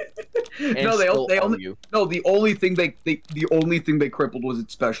 No, they only the only thing they crippled was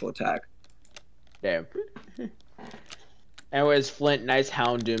its special attack. Damn. Anyways, Flint, nice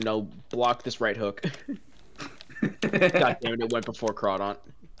Houndoom. Now block this right hook. God damn it! It went before Crawdon.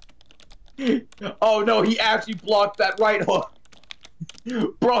 Oh no, he actually blocked that right hook.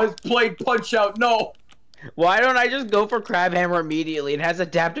 Bro, his played Punch Out. No. Why don't I just go for Crab Hammer immediately? It has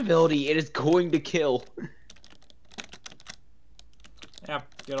adaptability. It is going to kill. Yep,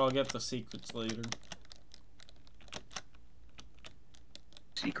 I'll get the secrets later.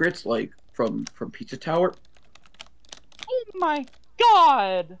 Secrets like from Pizza Tower. Oh my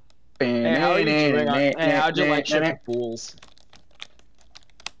god! Hey, how are you doing on, hey, how'd you like Ship of Fools?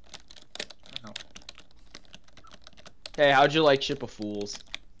 Oh. Hey, how'd you like Ship of Fools?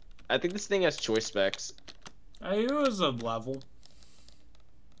 I think this thing has choice specs. It was a level.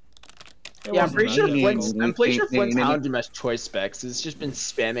 It Yeah, I'm wasn't pretty that sure difficult. Flint's Houndoom has choice specs. It's just been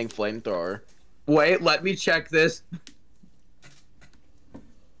spamming Flamethrower. Wait, let me check this.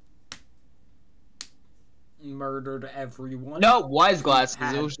 Murdered everyone. No, Wise Glasses.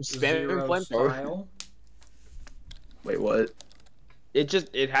 Had It was just spamming zero Flamethrower. style. Wait, what?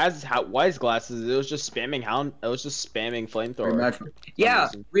 It has Wise Glasses. It was just spamming It was just spamming Flamethrower. Rematch. Yeah,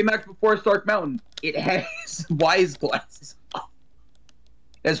 rematch before Stark Mountain. It has Wise Glasses.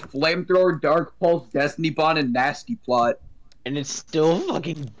 It has Flamethrower, Dark Pulse, Destiny Bond, and Nasty Plot. And it's still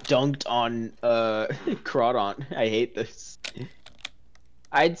fucking dunked on Crawdon. I hate this.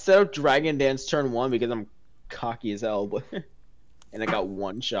 I'd set up Dragon Dance turn 1 because I'm cocky as hell, but and I got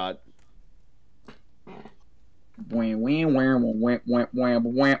one shot.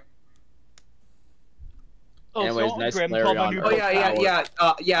 Oh, Anyways, so nice Grim Flareon. called my new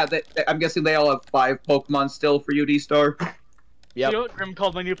Oh yeah. I'm guessing they all have 5 Pokemon still for you, D-Star. Yep. You know what Grim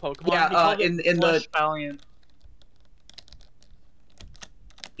called my new Pokemon? Yeah, He called in it the Flush Valiant.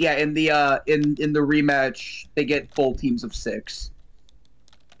 yeah in the rematch they get full teams of 6.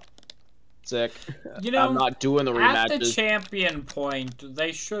 Sick. You know, I'm not doing the at the rematches. champion point,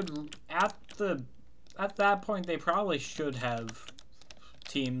 they should at that point they probably should have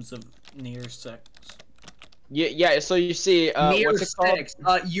teams of near 6. Yeah. So you see, Near what's it called? 6.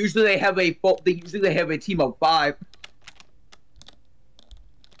 Usually they have a team of 5.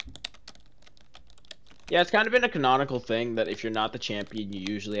 Yeah, it's kind of been a canonical thing that if you're not the champion, you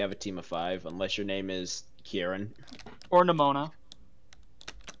usually have a team of 5, unless your name is Kieran. Or Nimona.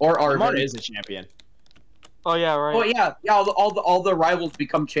 Or Armon Arvin. is a champion. Oh yeah, right. Oh yeah. All the rivals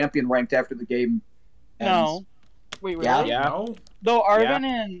become champion ranked after the game ends. No. Wait, really? Yeah. Yeah. No? Though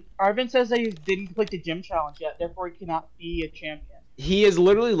Arvin says that he didn't complete the gym challenge yet, therefore he cannot be a champion. He is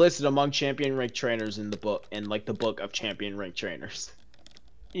literally listed among champion rank trainers in the book, the book of champion rank trainers.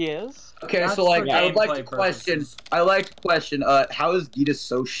 He is? Okay, That's so like for I would like to gameplay question. purposes. How is Gita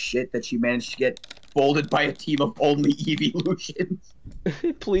so shit that she managed to get folded by a team of only evolutions?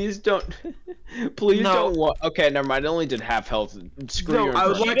 Please don't. Please No. don't. Okay, never mind. I only did half health. Screw No, your I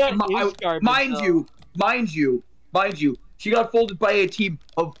would impression. like Gita is garbage, mind though. you, she got folded by a team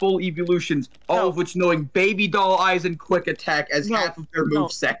of full evolutions, all No. of which knowing Baby Doll Eyes and Quick Attack as No, half of their no.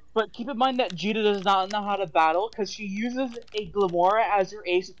 moveset. But keep in mind that Gita does not know how to battle because she uses a Glamora as her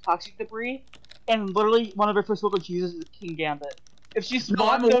ace of Toxic Debris, and literally one of her first Pokemon she uses is King Gambit. If she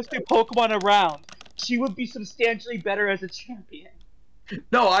swapped I'm those two Pokemon around, she would be substantially better as a champion.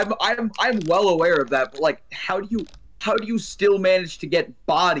 No, I'm well aware of that, but like, how do you still manage to get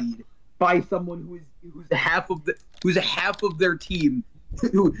bodied by someone who's half of their team,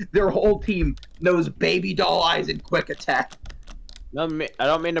 who their whole team knows Baby Doll Eyes and Quick Attack? No, I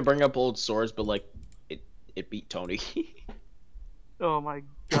don't mean to bring up old sores, but like, it beat Tony. Oh my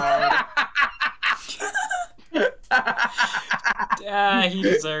god. He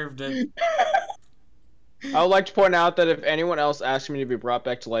deserved it. I would like to point out that if anyone else asks me to be brought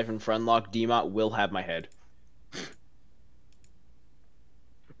back to life in Friendlock, Dmot will have my head.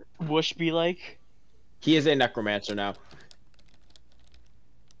 Whoosh be like? He is a necromancer now.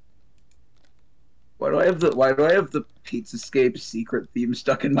 Why do I have the Pizzascape secret theme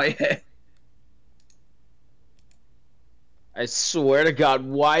stuck in my head? I swear to God,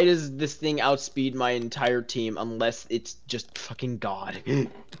 why does this thing outspeed my entire team unless it's just fucking God?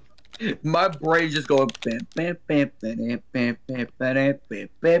 My brain's just going. Alright, Alright,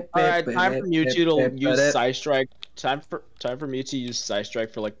 time for Mewtwo to use Psy Strike. Time for Mewtwo to use Psy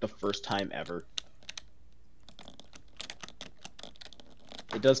Strike for like the first time ever.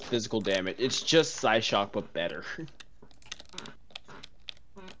 It does physical damage. It's just Psy Shock, but better.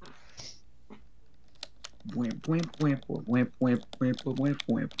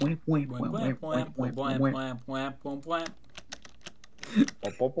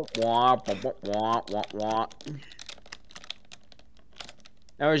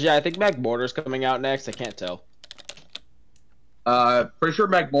 Now, yeah, I think Magmortar's coming out next. I can't tell. Pretty sure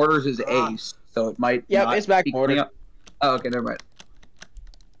Magmortar's is Ace, so it might. Yep, not it's be Magmortar. coming up. Oh, okay, never mind.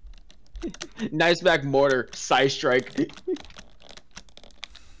 Nice Magmortar, Psy Strike.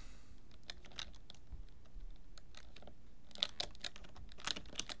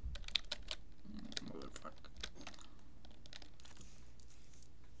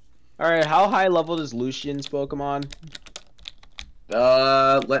 Alright, how high level is Lucian's Pokemon?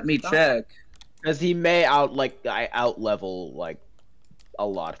 Let me check. Because he may out level like a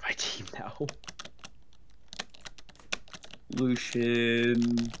lot of my team now. Lucian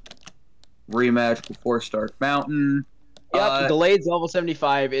rematch before Stark Mountain. Yep, Delayed's level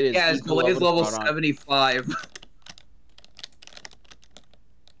 75. It is. Yeah, it's Delayed's level 75.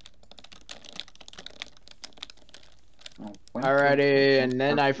 Alrighty, and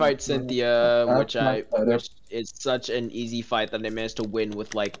then I fight Cynthia, which is such an easy fight that I managed to win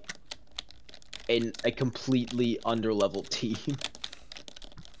with like a completely underleveled team.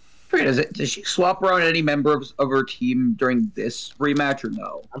 Does she swap around any member of her team during this rematch or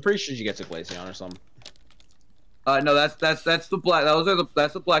no? I'm pretty sure she gets a Glaceon or something. No, that's the black.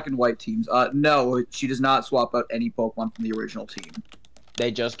 That's the black and white teams. No, she does not swap out any Pokemon from the original team.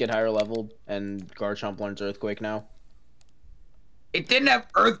 they just get higher leveled, and Garchomp learns Earthquake now. It didn't have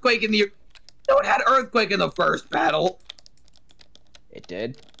Earthquake in the... No, it had Earthquake in the first battle. It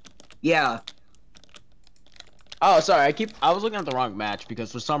did? Yeah. Oh, sorry, I was looking at the wrong match,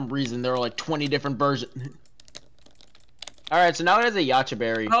 because for some reason there were like 20 different versions. Alright, so now it has a Yacha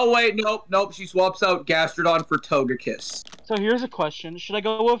Berry. Oh, wait, nope. She swaps out Gastrodon for Togekiss. So here's a question. Should I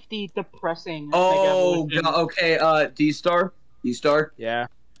go with the depressing Oh, Mega Evolution? okay, D-Star? D-Star? Yeah.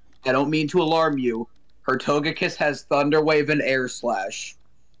 I don't mean to alarm you. Her Togekiss has Thunder Wave and Air Slash.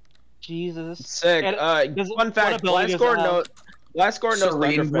 Jesus. Sick. Fun fact, Gliscor knows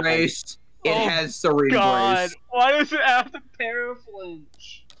Serene Thunder Grace. It Oh, has Serene God, Grace. why does it have to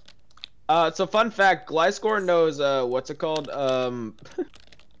Paraflinch? So fun fact, Gliscor knows, what's it called?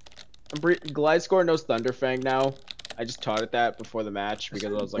 Gliscor knows Thunderfang now. I just taught it that before the match,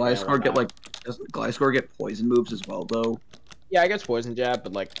 because I was like, Doesn't Gliscor get poison moves as well, though? yeah, I guess Poison Jab,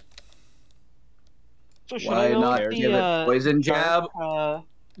 but like, So should Why I go not with give it Poison Jab?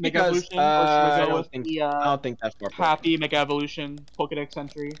 Mega because, Evolution, or should I I go don't with think, the I don't think that's more Happy Mega Evolution Pokedex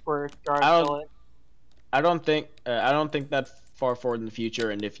entry for I Garchomp? don't think that's far forward in the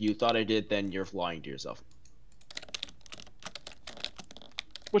future, and if you thought I did, then you're lying to yourself.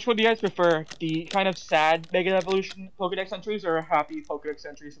 Which one do you guys prefer? The kind of sad Mega Evolution Pokedex entries or happy Pokedex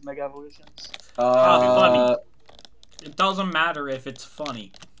entries of Mega Evolutions? Funny. It doesn't matter if it's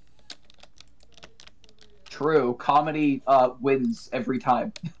funny. True. Comedy wins every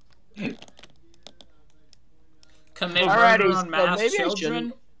time. Commit Alrighty, murder so on mass maybe I children?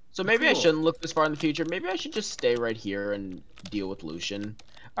 shouldn't. So maybe I Cool. shouldn't look this far in the future. Maybe I should just stay right here and deal with Lucian.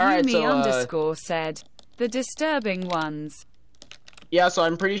 Alright, Yumi so underscore said, the disturbing ones. yeah, so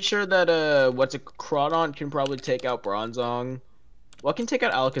I'm pretty sure that Crawdon can probably take out Bronzong. What can take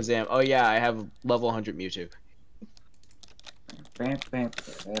out Alakazam? Oh yeah, I have level 100 Mewtwo.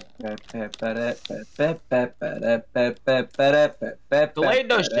 Gallade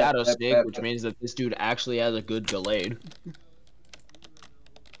knows Shadow Sneak, which means that this dude actually has a good Gallade.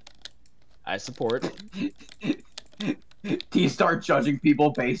 I support. Do you start judging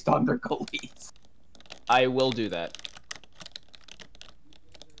people based on their Gallades? I will do that.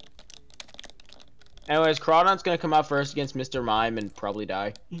 Anyways, Crawdon's gonna come out first against Mr. Mime and probably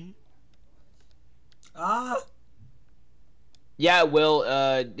die. Yeah, it will.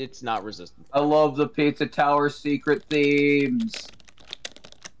 It's not resistant. I love the Pizza Tower secret themes.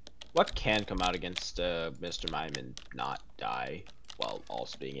 What can come out against Mr. Mime and not die, while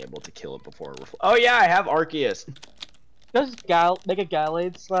also being able to kill it before it Oh yeah, I have Arceus. Does Mega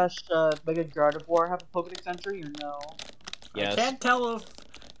Gallade / Mega Gardevoir have a Pokedex entry or no? Yes. I can't tell if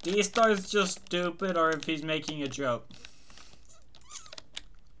D-Star's just stupid or if he's making a joke.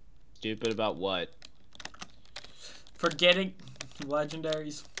 Stupid about what? Forgetting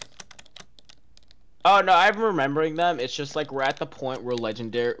legendaries. Oh no, I'm remembering them. It's just like we're at the point where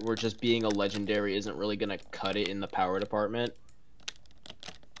just being a legendary isn't really gonna cut it in the power department.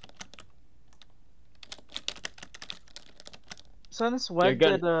 Since when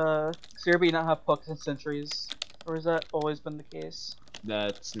did Serebii not have Pokedex entries? Or has that always been the case?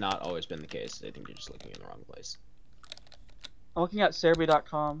 That's not always been the case. I think you're just looking in the wrong place. I'm looking at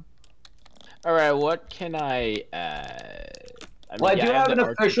Serebii.com. Alright, what can I add? I do have an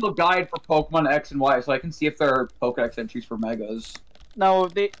official guide for Pokemon X and Y, so I can see if there are Pokedex entries for Megas. No,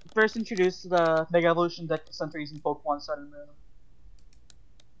 they first introduced the Mega Evolution Dex entries in Pokemon Sun and Moon.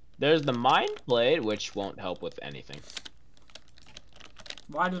 There's the Mind Blade, which won't help with anything.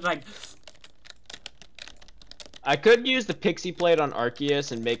 Why did I could use the Pixie Plate on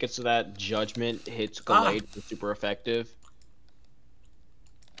Arceus and make it so that Judgment hits Gallade for super effective.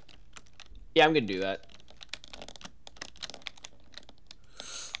 Yeah, I'm gonna do that.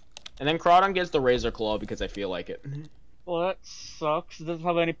 And then Crawdon gets the Razor Claw because I feel like it. Well, that sucks. It doesn't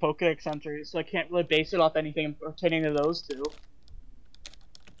have any Pokedex entries, so I can't really base it off anything pertaining to those two.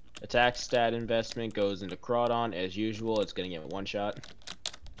 Attack stat investment goes into Crawdon as usual. It's gonna get one shot.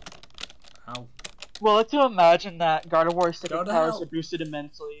 Ow. Well, let's imagine that Gardevoir's Go psychic to powers hell. are boosted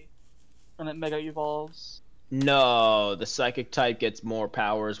immensely when it Mega Evolves. No, the Psychic type gets more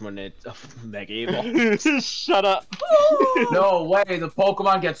powers when it Mega Evolves. Shut up. No way, the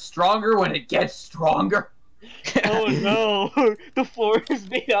Pokemon gets stronger when it gets stronger. Oh no, the floor is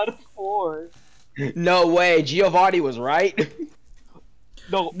made out of floor. No way, Giovanni was right.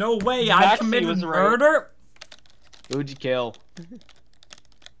 No way, I Maxie committed was right. murder? Who'd you kill?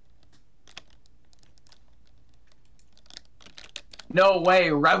 No way,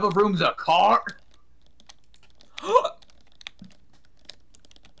 Revorume's a car?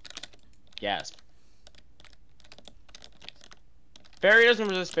 Gasp. Fairy doesn't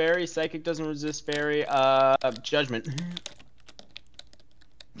resist fairy. Psychic doesn't resist fairy. Judgment.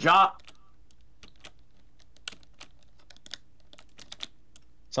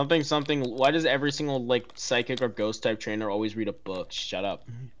 Something. Why does every single like psychic or ghost type trainer always read a book? Shut up.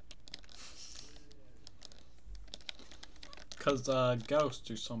 Cause ghost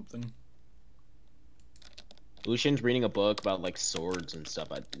or something. Lucian's reading a book about like swords and stuff.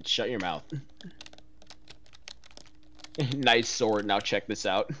 Shut your mouth. Nice sword. Now check this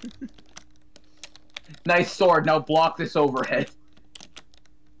out. Nice sword. Now block this overhead.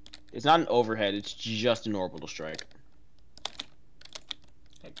 It's not an overhead. It's just an orbital strike.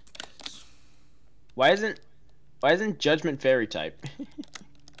 Why isn't Judgment fairy type?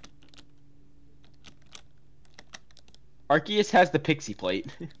 Arceus has the pixie plate.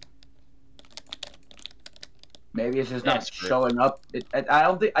 Maybe it's just not showing up. I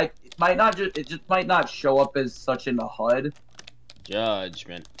don't think it might not just might not show up as such in the HUD.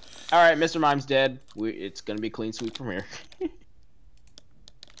 Judgment. All right, Mr. Mime's dead. It's gonna be clean sweep from here.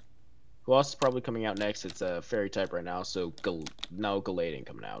 Who else is probably coming out next? It's a fairy type right now, so no Gallade ain't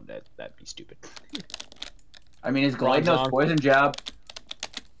coming out. That'd be stupid. I mean, is Gallade knows poison jab?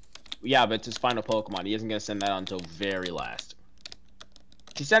 Yeah, but it's his final Pokemon. He isn't gonna send that until very last.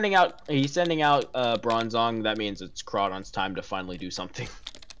 He's sending out Bronzong. That means it's Crawdon's time to finally do something.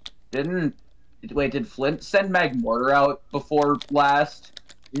 Did Flint send Magmortar out before last?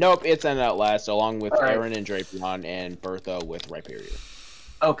 Nope, it sent out last, along with Aaron and Drapion and Bertha with Rhyperior.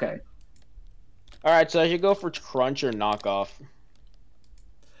 Okay. Alright, so I should go for Crunch or Knockoff.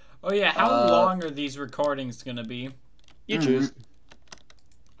 Oh yeah, how long are these recordings gonna be? You choose.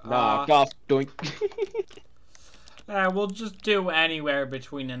 Knockoff, doink. We'll just do anywhere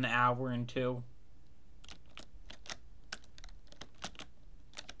between an hour and 2.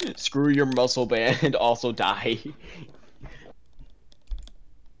 Screw your muscle band and also die.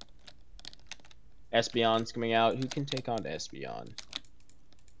 Espeon's coming out. Who can take on Espeon?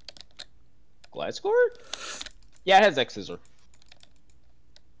 Gliscor? Yeah, it has X-Scissor.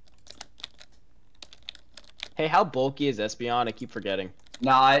 Hey, how bulky is Espeon? I keep forgetting.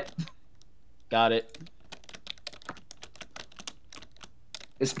 Not. Got it.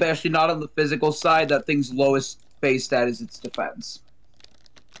 Especially not on the physical side. That thing's lowest base stat is its defense.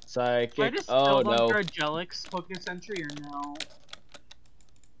 Psychic. Oh no. Jellic's Poké Sentry or no?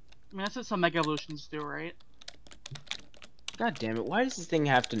 I mean, that's what some Mega Evolutions do, right? God damn it! Why does this thing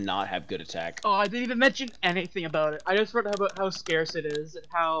have to not have good attack? Oh, I didn't even mention anything about it. I just wrote about how scarce it is and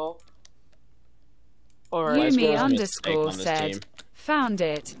how. Yumi underscore said, found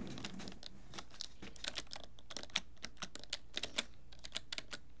it.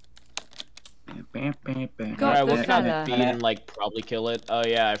 Alright, what kind of beat and like probably kill it? Oh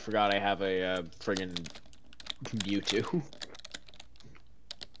yeah, I forgot I have a friggin' Mewtwo.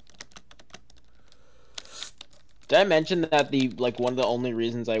 Did I mention that one of the only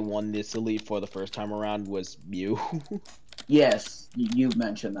reasons I won this Elite for the first time around was Mew? Yes, you've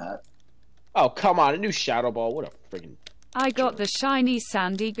mentioned that. Oh come on, a new Shadow Ball, what a friggin'. I got the shiny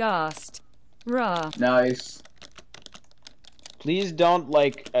Sandy Ghast. Rah. Nice. Please don't why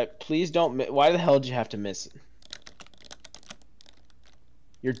the hell did you have to miss?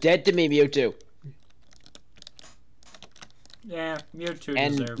 You're dead to me, Mewtwo. Yeah, Mewtwo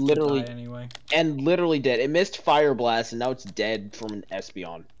and deserved literally to die anyway. And literally dead. It missed Fire Blast and now it's dead from an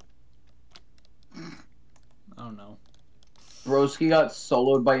Espeon. Oh no. Broski got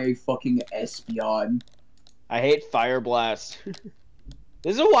soloed by a fucking Espeon. I hate Fire Blast.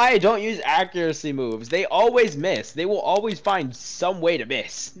 This is why I don't use accuracy moves. They always miss. They will always find some way to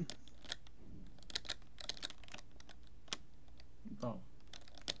miss. Oh.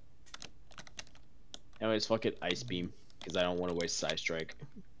 Anyways, fuck it, Ice Beam. Because I don't want to waste Psy Strike.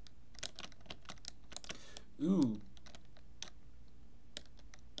 Ooh.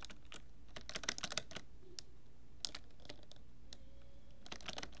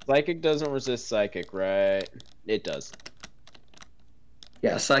 Psychic doesn't resist Psychic, right? It does.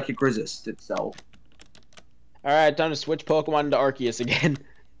 Yeah, Psychic resists itself. Alright, time to switch Pokemon into Arceus again.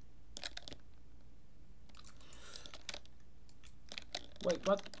 Wait,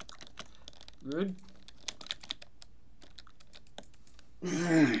 what? Rude?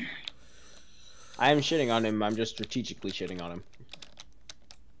 I am shitting on him, I'm just strategically shitting on him.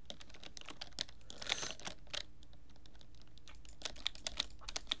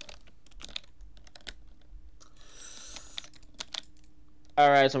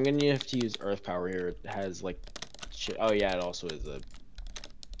 Alright, so I'm gonna have to use Earth Power here. It has like shit. Oh yeah, it also is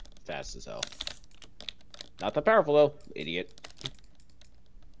fast as hell. Not that powerful though, idiot.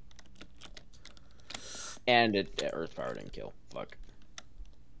 And Earth Power didn't kill. Fuck.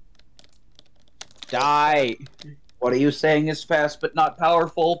 Die! What are you saying is fast but not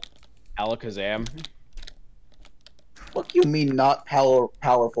powerful? Alakazam. What do you mean not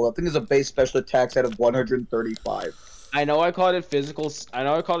powerful? That thing is a base special attack set of 135. I know I called it physical. I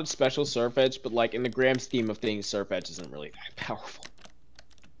know I called it special Surf Edge, but like in the grand scheme of things, Surf Edge isn't really that powerful.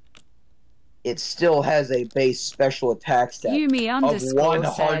 It still has a base special attack stat Yumi of underscore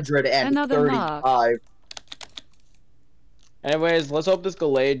said, another mark. 135. Anyways, let's hope this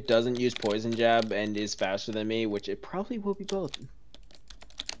Gallade doesn't use Poison Jab and is faster than me, which it probably will be both.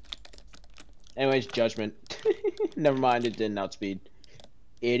 Anyways, Judgment. Never mind, it didn't outspeed.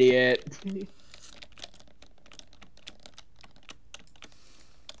 Idiot.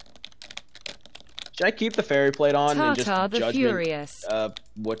 Should I keep the Fairy Plate on and just Tata the Judgment? Furious.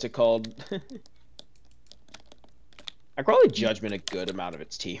 What's it called? I probably Judgment a good amount of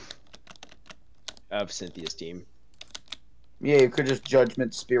its team. Of Cynthia's team. Yeah, you could just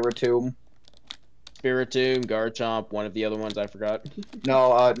Judgment Spiritomb. Spiritomb, Garchomp, one of the other ones I forgot.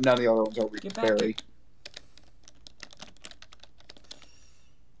 No, none of the other ones are Get back Fairy.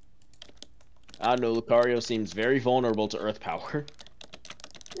 I don't know, Lucario seems very vulnerable to Earth Power.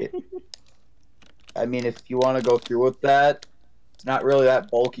 I mean, if you want to go through with that, it's not really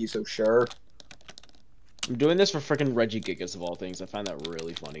that bulky, so sure. I'm doing this for frickin' Regigigas of all things. I find that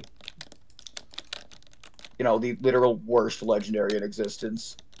really funny. You know, the literal worst legendary in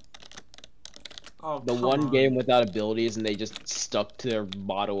existence. Oh, The come one on. game without abilities, and they just stuck to their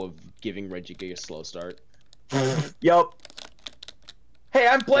motto of giving Regigigas a slow start. Yup. Hey,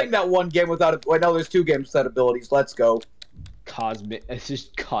 I'm playing that one game without it. Wait, no, there's 2 games without abilities. Let's go. It's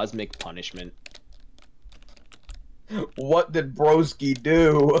just cosmic punishment. What did Broski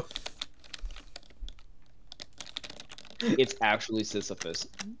do? It's actually Sisyphus.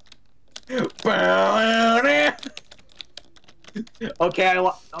 Okay, you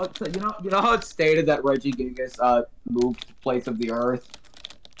know how it's stated that Regigigas moved to place of the Earth.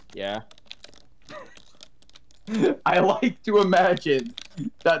 Yeah. I like to imagine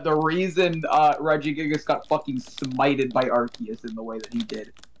that the reason Regigigas got fucking smited by Arceus in the way that he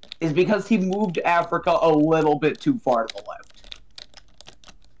did is because he moved Africa a little bit too far to the left,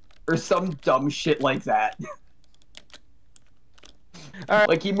 or some dumb shit like that. Alright,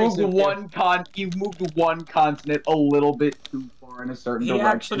 Like he moved one continent a little bit too far in a certain He direction.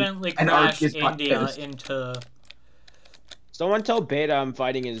 accidentally and crashed Arceus got India pissed. into. Someone tell Beta I'm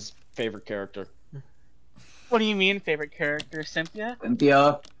fighting his favorite character. What do you mean, favorite character? Cynthia?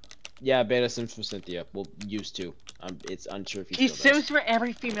 Cynthia. Yeah, Beta sims for Cynthia. Well, used to. It's unsure if he He still does. sims for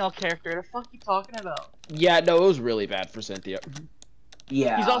every female character. The fuck you talking about? Yeah, no, it was really bad for Cynthia.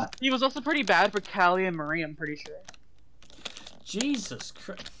 Yeah. He was also pretty bad for Callie and Marie, I'm pretty sure. Jesus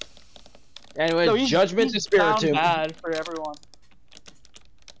Christ. Anyways, No, Judgment to he's down Spiritomb. bad for everyone.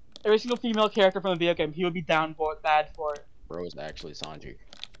 Every single female character from the video game, he would be down bad for it. Bro is actually Sanji.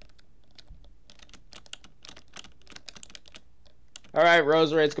 Alright,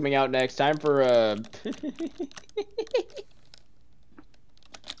 Roserade's coming out next. Time for,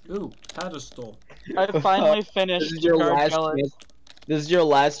 Ooh, pedestal. I finally finished This is your Jakar last Jealous. chance. This is your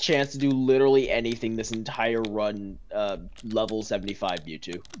last chance to do literally anything this entire run, level 75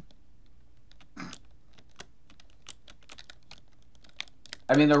 Mewtwo.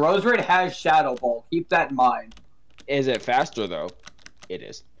 I mean, the Roserade has Shadow Ball. Keep that in mind. Is it faster, though? It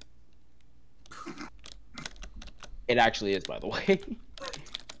is. It actually is, by the way.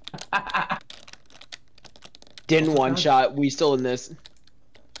 Didn't one-shot. We still in this.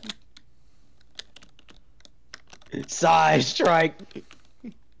 Side strike.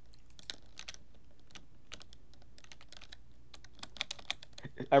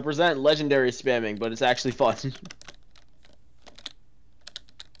 I present legendary spamming, but it's actually fun.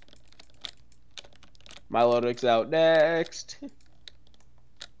 Milotic's out next.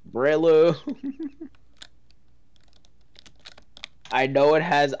 Breloom. I know it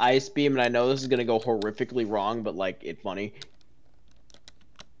has Ice Beam, and I know this is gonna go horrifically wrong, but like, it's funny.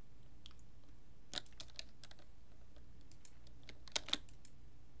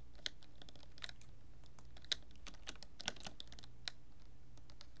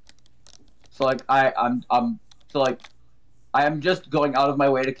 So like I am just going out of my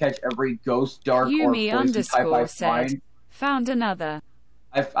way to catch every Ghost, Dark, Yumi or Poison type I underscore said, find. found another.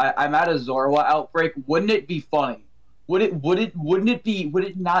 I'm at a Zorua outbreak. Wouldn't it be funny? Wouldn't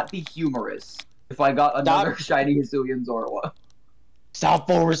it not be humorous if I got another shiny Hisuian Zorua? Stop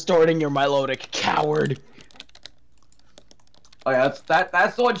full restoring your Milotic, coward. Oh yeah,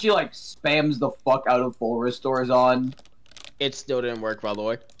 that's the one she like spams the fuck out of full restores on. It still didn't work, by the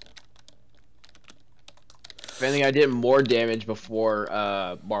way. If anything, I did more damage before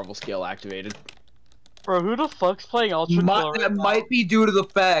Marvel Scale activated. Bro, who the fuck's playing Ultra Kill That right now? might be due to the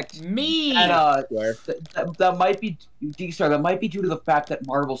fact Me! that Where? that might be D-Star. That might be due to the fact that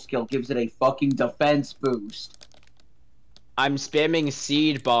Marvel Skill gives it a fucking defense boost. I'm spamming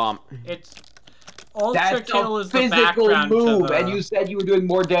Seed Bomb. It's Ultra That's Kill a is the physical background move, to the... and you said you were doing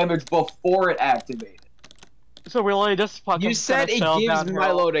more damage before it activated. So really, this fucking You said it fell gives downhill.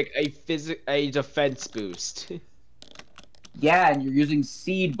 Milotic a defense boost. Yeah, and you're using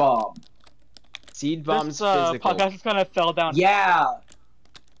Seed Bomb. Seed Bomb's This physical. podcast just kind of fell down. Yeah.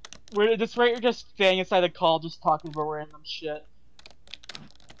 We're just right. We're just staying inside the call, just talking about random shit.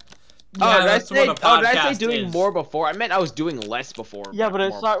 Yeah, did that's I say, what a podcast did I say doing is. more before? I meant I was doing less before. Yeah, but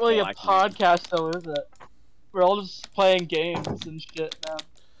it's more not really a before activated. podcast, though, is it? We're all just playing games and shit now.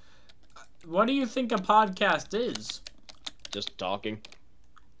 What do you think a podcast is? Just talking.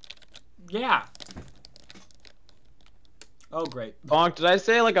 Yeah. Oh, great. Bonk, did I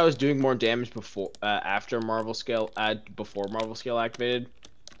say like I was doing more damage before, after Marvel Scale, before Marvel Scale activated?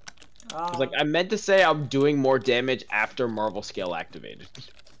 I was like, I meant to say I'm doing more damage after Marvel Scale activated.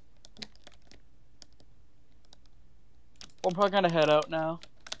 I'm probably gonna head out now.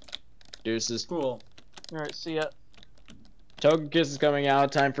 Deuces. Cool. Alright, see ya. Togekiss is coming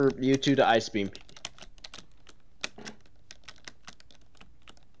out. Time for you two to Ice Beam.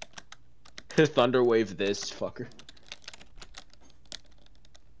 Thunder Wave this fucker.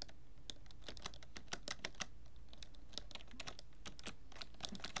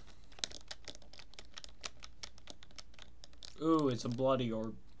 Ooh, it's a bloody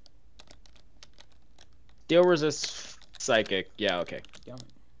orb. Steel resist Psychic. Yeah, okay. Yummy.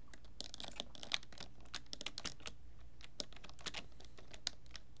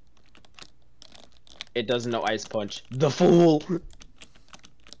 It doesn't know Ice Punch. The fool!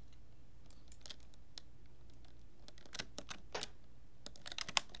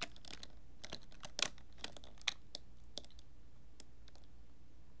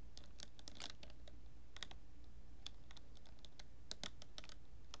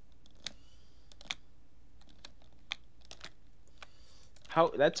 How?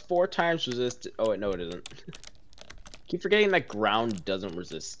 That's 4 times resist. Oh wait, no, it isn't. Keep forgetting that ground doesn't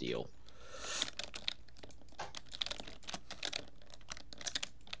resist steel.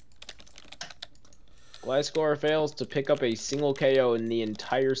 Gliscor fails to pick up a single KO in the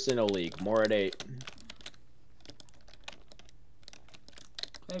entire Sinnoh League. More at 8.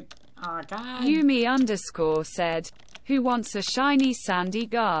 Hey, oh, God. Yumi_ said, "Who wants a shiny sandy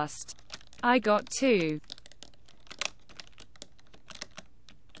ghast? I got 2.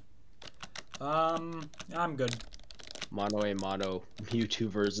 I'm good. Mono a mono. Mewtwo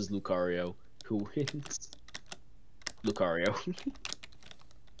versus Lucario. Who wins? Lucario.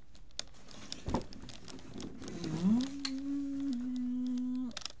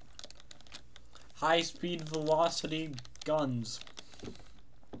 High speed velocity guns.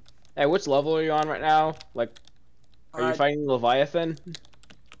 Hey, which level are you on right now? Like, are you fighting Leviathan?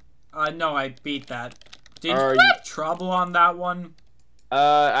 No, I beat that. Did Are you have trouble on that one?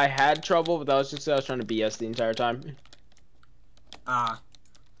 I had trouble, but that was just I was trying to BS the entire time. Ah.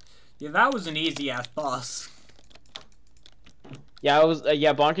 Yeah, that was an easy-ass boss. Yeah, I was.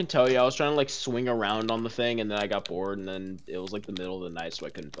 Yeah, Bon can tell you, I was trying to like swing around on the thing, and then I got bored, and then it was like the middle of the night, so I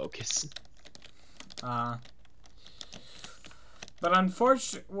couldn't focus. But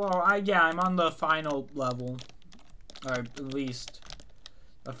unfortunately, well, I'm on the final level, or at least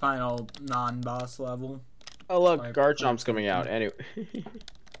the final non-boss level. Oh look, Like, Garchomp's coming out. Anyway.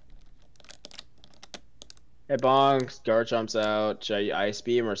 Hey Bonks, Garchomp's out. Should I Ice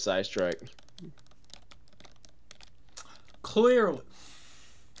Beam or Psy Strike? Clearly.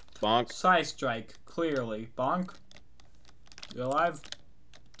 Bonk. Psy Strike, clearly. Bonk? You alive?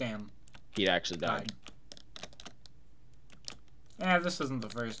 Damn. He actually died. Yeah, this isn't the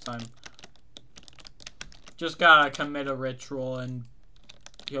first time. Just gotta commit a ritual and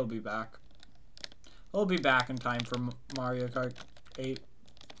he'll be back. He'll be back in time for Mario Kart 8.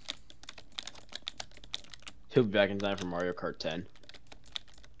 He'll be back in time for Mario Kart 10.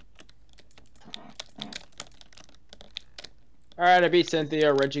 Alright, I beat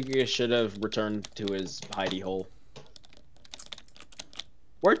Cynthia. Reggie should have returned to his hidey hole.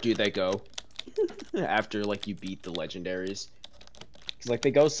 Where do they go? After, like, you beat the legendaries. Because, like,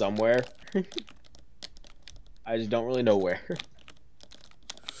 they go somewhere. I just don't really know where.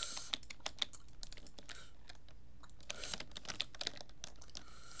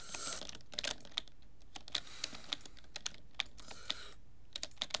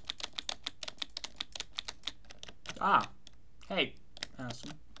 Ah. Hey.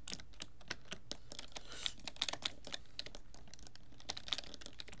 Awesome.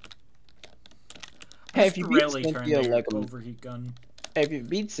 Hey, just really turn their overheat gun. Hey, if you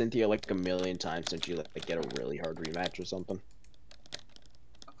beat Cynthia like a million times, don't you like get a really hard rematch or something?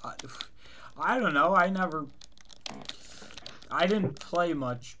 I don't know. I didn't play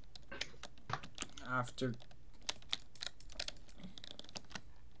much after.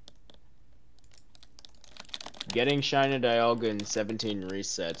 Getting Shiny Dialga in 17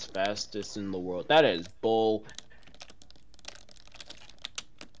 resets, fastest in the world. That is bull.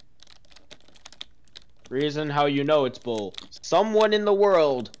 Reason how you know it's bull. Someone in the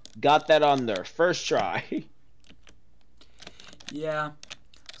world got that on their first try. Yeah.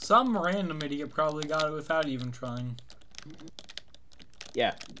 Some random idiot probably got it without even trying.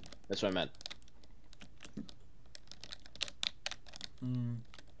 Yeah, that's what I meant.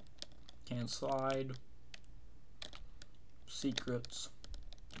 Can't slide. Secrets.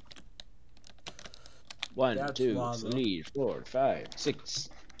 1, That's 2, lava. 3, 4, 5, 6.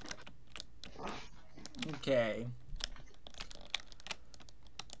 Okay.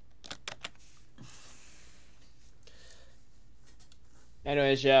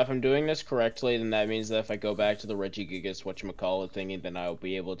 Anyways, yeah, if I'm doing this correctly, then that means that if I go back to the Regigigas whatchamacallit thingy, then I'll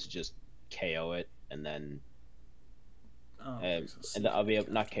be able to just KO it, and then and I'll be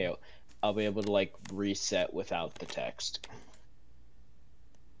able, not KO, I'll be able to like reset without the text.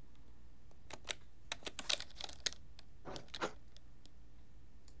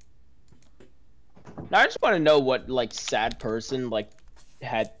 Now I just want to know what like sad person like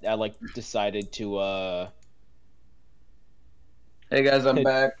had like decided to Hey guys, I'm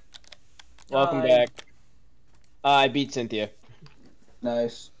back. Welcome back. I beat Cynthia.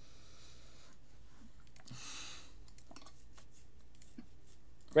 Nice.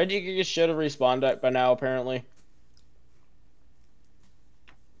 Regigigas should have respawned by now, apparently.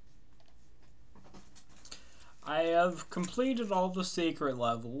 I have completed all the secret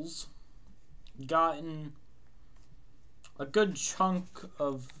levels, gotten a good chunk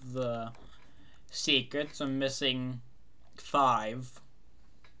of the secrets. I'm missing 5.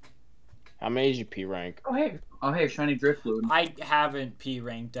 How many is your P rank? Oh hey, shiny drift fluid. I haven't P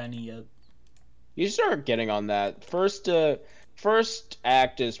ranked any yet. You start getting on that. First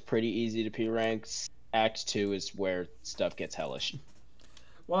act is pretty easy to P rank. Act 2 is where stuff gets hellish.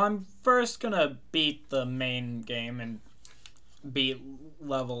 Well, I'm first gonna beat the main game and beat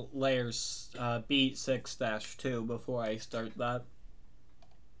beat 6-2 before I start that.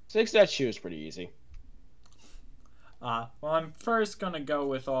 6-2 is pretty easy. Well, I'm first gonna go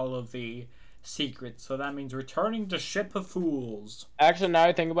with all of the secrets, so that means returning to Ship of Fools. Actually, now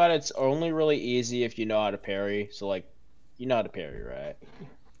I think about it, it's only really easy if you know how to parry. So, like, you know how to parry, right?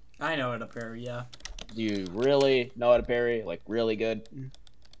 I know how to parry, yeah. Do you really know how to parry? Like, really good?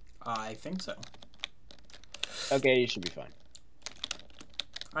 I think so. Okay, you should be fine.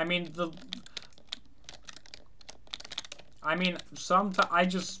 I mean, sometimes I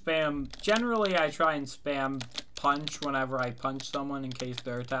just spam. Generally, I try and spam punch whenever I punch someone in case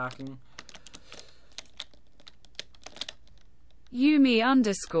they're attacking.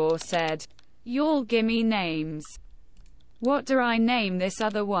 Yumi_ said, "Y'all gimme names. What do I name this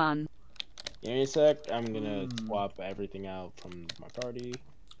other one?" Give me a sec. I'm gonna swap everything out from my party.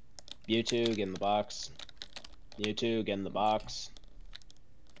 Mewtwo, get in the box. Mewtwo, get in the box.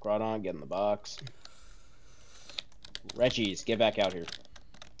 Groudon, get in the box. Reggies, get back out here.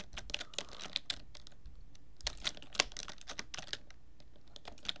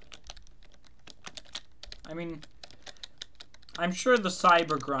 I mean, I'm sure the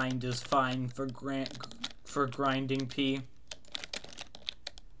cyber grind is fine for grinding P.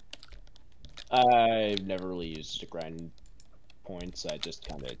 I've never really used it to grind points. I just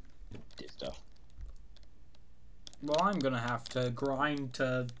kind of did stuff. Well, I'm gonna have to grind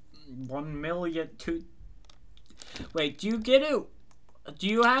to 1,000,000. Wait, do you get it? Do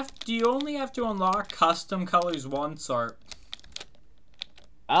you only have to unlock custom colors once, or?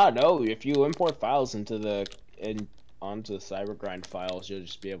 I don't know. If you import files onto the cyber grind files, you'll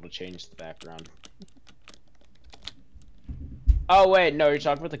just be able to change the background. Oh wait, no, you're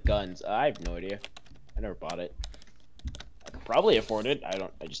talking about the guns. I have no idea. I never bought it. I could probably afford it. I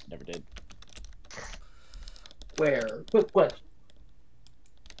just never did. Where? Quick question.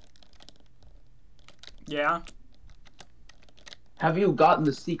 Yeah. Have you gotten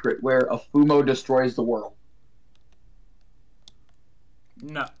the secret where a Fumo destroys the world?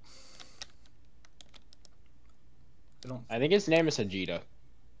 No. I think his name is Hajita.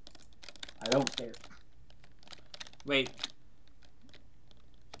 I don't care. Wait.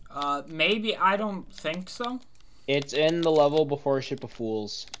 Maybe I don't think so. It's in the level before Ship of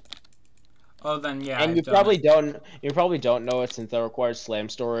Fools. Oh, then yeah. And I've you done probably it. don't. You probably don't know it since that requires slam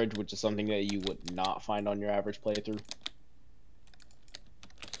storage, which is something that you would not find on your average playthrough.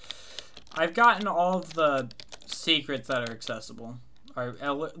 I've gotten all of the secrets that are accessible, or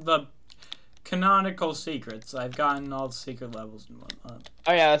the canonical secrets. I've gotten all the secret levels and whatnot.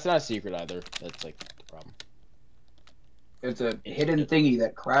 Oh yeah, that's not a secret either. That's like the problem. It's a hidden thingy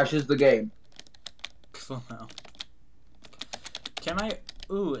that crashes the game. Wow. Can I?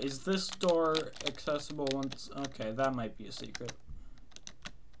 Ooh, is this door accessible once? Okay, that might be a secret.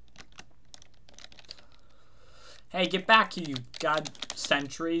 Hey, get back here, you god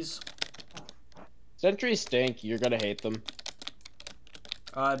sentries. Sentries stink. You're gonna hate them.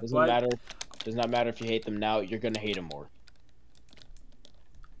 Doesn't What? matter. Does not matter if you hate them now. You're gonna hate them more.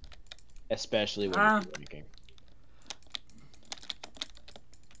 Especially when you're drinking.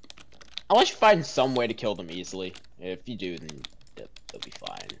 Unless you find some way to kill them easily. If you do, then they'll be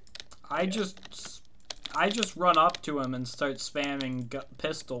fine. I just run up to him and start spamming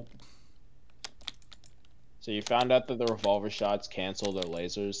pistol. So you found out that the revolver shots cancel their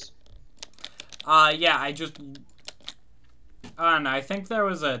lasers? Yeah, I don't know, I think there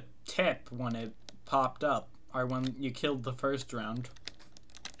was a tip when it popped up, or when you killed the first round.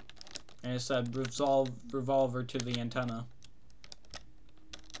 And it said, revolver to the antenna.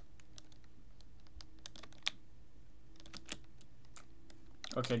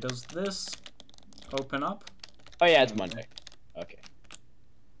 Okay, does this open up? Oh yeah, it's Monday. Okay.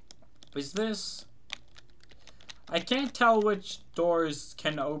 Is this... I can't tell which doors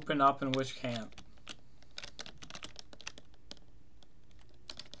can open up and which can't.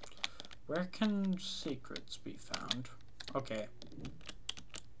 Where can secrets be found? Okay.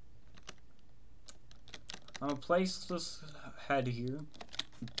 I'm gonna place this head here.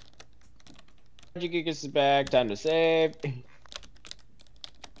 Gigas is back. Time to save.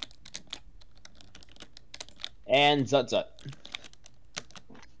 And Zut Zut.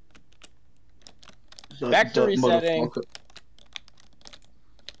 Back to resetting.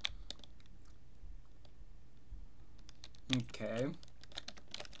 Okay.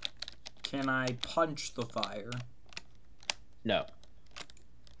 Can I punch the fire? No.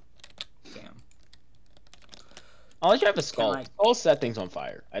 Damn. Unless you have a skull. I- Skulls set things on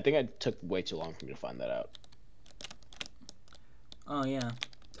fire. I think it took way too long for me to find that out. Oh, yeah.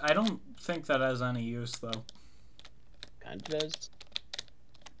 I don't think that has any use, though. Kind of does.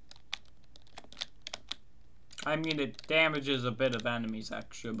 I mean, it damages a bit of enemies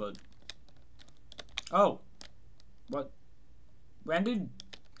extra, but... Oh! What? When did...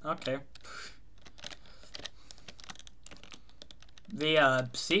 Okay. The,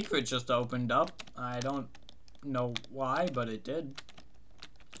 secret just opened up. I don't know why, but it did.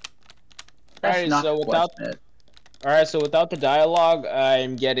 That's not so without it. Alright, so without the dialogue,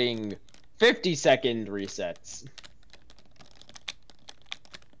 I'm getting 50-second resets.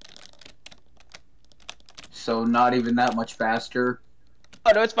 So not even that much faster.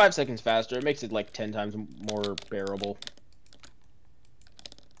 Oh no, it's 5 seconds faster. It makes it like 10 times more bearable.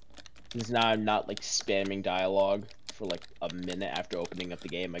 Because now I'm not like spamming dialogue for like a minute after opening up the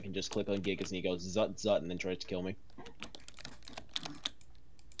game. I can just click on Gigas and he goes zut zut and then tries to kill me.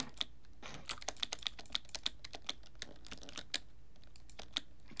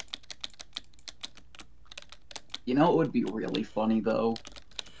 You know what would be really funny though?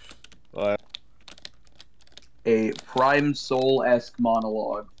 What? A Prime Soul-esque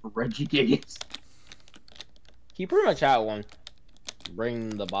monologue for Reggie Gigas. He pretty much had one. Bring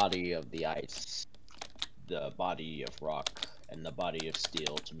the body of the ice, the body of rock, and the body of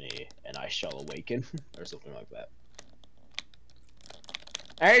steel to me, and I shall awaken, or something like that.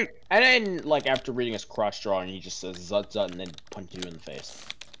 And then, like, after reading his cross drawing, he just says zut zut and then punches you in the face.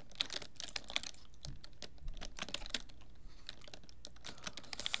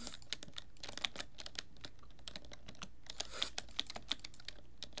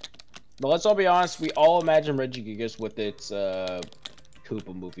 But let's all be honest, we all imagine Reggie Gigas with its,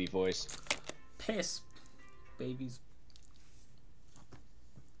 Koopa movie voice. Piss, babies.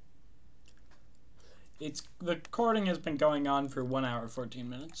 The recording has been going on for 1 hour 14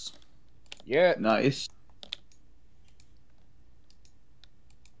 minutes. Yeah. Nice.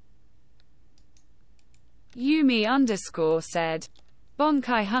 Yumi_ said,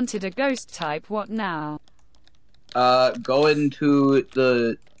 Bonkai hunted a ghost type, what now? Go into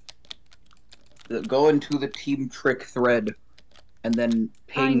the Team Trick thread, and then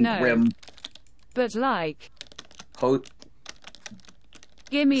ping know. Grim. But like, Po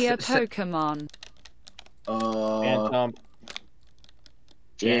gimme a S- Pokemon. Phantom.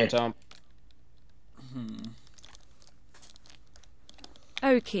 Yeah. Phantom.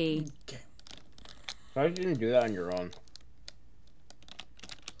 Okie. Okay. Why didn't you do that on your own?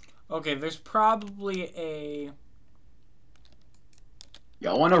 Okay, there's probably a...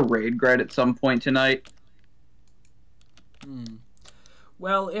 Y'all want to raid Grid at some point tonight?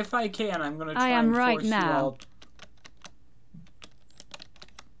 Well, if I can, I'm gonna try I am and right force you now. all...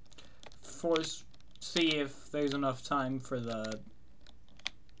 See if there's enough time for the...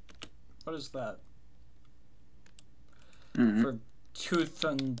 What is that? For Tooth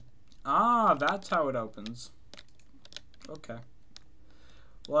and... Ah, that's how it opens. Okay.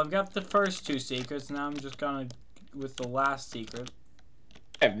 Well, I've got the first 2 secrets, now I'm just gonna... with the last secret.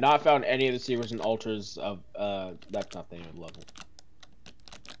 I have not found any of the secrets and altars of, that's not the end level.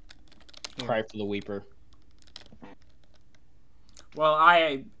 Here. Cry for the Weeper. Well,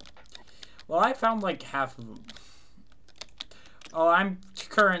 I found like half of them. Oh, I'm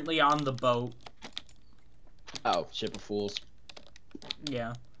currently on the boat. Oh, Ship of Fools.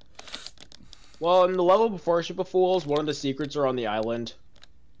 Yeah. Well, in the level before Ship of Fools, one of the secrets are on the island.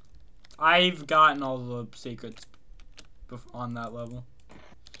 I've gotten all the secrets on that level.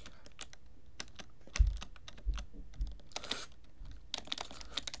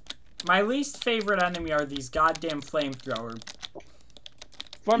 My least favorite enemy are these goddamn flamethrowers.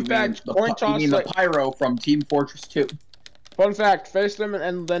 Fun fact, coin toss. You mean the Pyro from Team Fortress 2? Fun fact, face them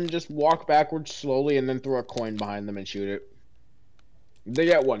and then just walk backwards slowly and then throw a coin behind them and shoot it. They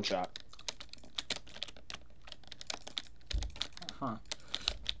get 1 shot. Huh.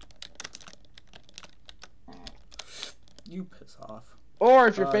 You piss off. Or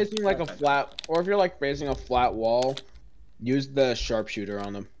if you're facing like a flat, or if you're like facing a flat wall, use the sharpshooter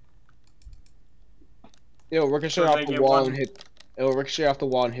on them. It'll ricochet off the wall and hit. It'll ricochet off the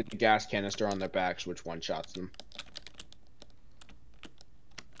wall and hit the gas canister on their backs, which 1-shots them.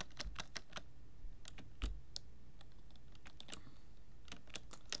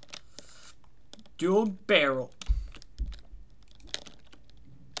 Dual barrel.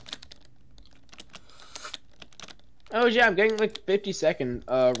 Oh yeah, I'm getting like 50-second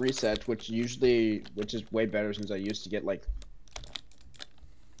resets, which is way better since I used to get like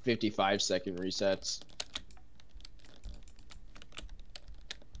 55-second resets.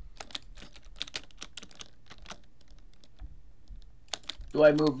 Do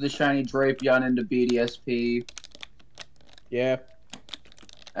I move the shiny Drapion into BDSP? Yeah.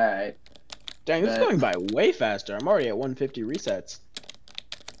 Alright. Dang, this is going by way faster. I'm already at 150 resets.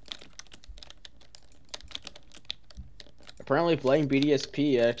 Apparently playing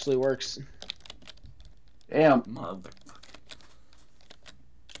BDSP actually works. Damn. Mother.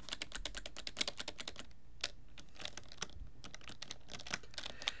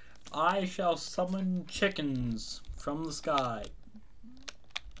 I shall summon chickens from the sky.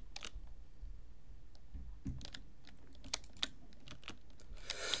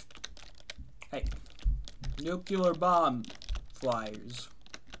 Hey, nuclear bomb flyers.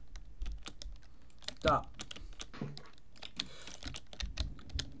 Stop.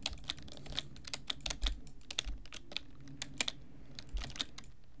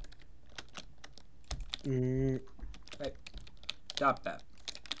 Hey, stop that.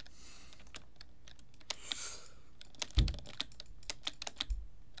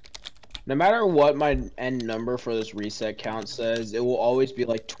 No matter what my end number for this reset count says, it will always be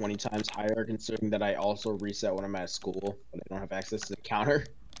like 20 times higher, considering that I also reset when I'm at school, but I don't have access to the counter.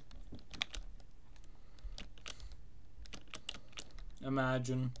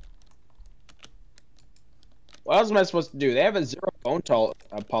 Imagine. What else am I supposed to do? They have a zero phone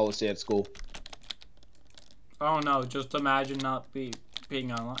policy at school. Oh no, just imagine not being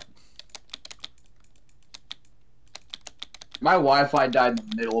online. My Wi-Fi died in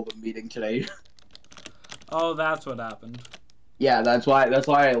the middle of a meeting today. Oh, that's what happened. Yeah, that's why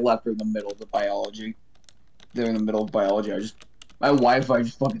I left her in the middle of the biology. They're in the middle of biology. My Wi-Fi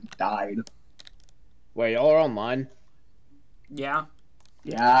just fucking died. Wait, y'all are online? Yeah.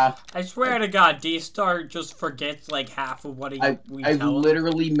 Yeah. I swear to God, D-Star just forgets like half of what we I've tell him.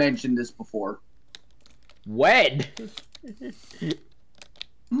 literally mentioned this before. When?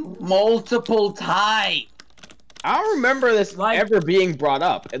 Multiple times. I don't remember this ever being brought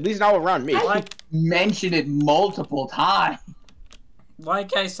up. At least not around me. I mentioned it multiple times.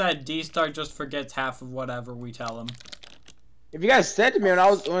 Like I said, D-Star just forgets half of whatever we tell him. If you guys said to me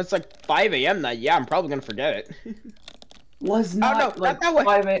when it's like 5 a.m. that, yeah, I'm probably gonna forget it. Was not no, like not that way.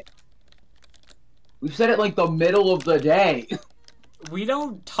 5 a.m. We've said it like the middle of the day. We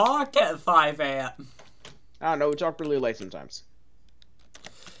don't talk at 5 a.m. I don't know, we talk really late sometimes.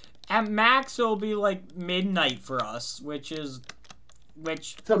 At max, it'll be like midnight for us, which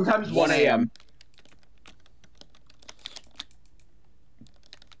Sometimes 1 a.m.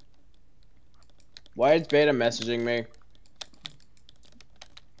 Why is Beta messaging me?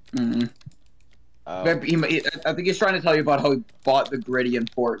 Mm-hmm. Oh. I think he's trying to tell you about how he bought the gritty in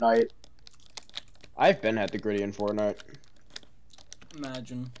Fortnite. I've been at the gritty in Fortnite.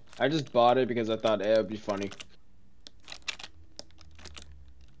 Imagine. I just bought it because I thought it would be funny.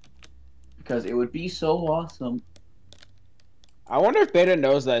 Because it would be so awesome. I wonder if Beta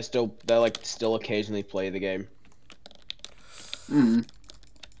knows that I still occasionally play the game. Mm.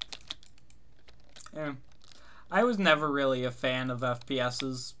 Yeah. I was never really a fan of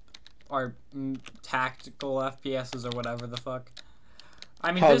FPSs or tactical FPSs or whatever the fuck.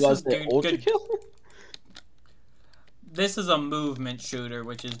 I mean, this is good. Kill? This is a movement shooter,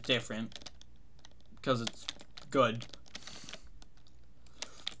 which is different because it's good.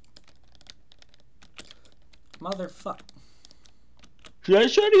 Motherfuck. Should I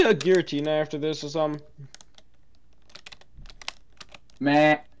try to Giratina after this or something?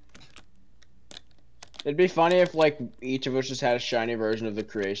 Meh. It'd be funny if, like, each of us just had a shiny version of the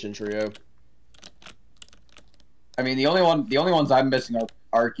Creation Trio. I mean, the only ones I'm missing are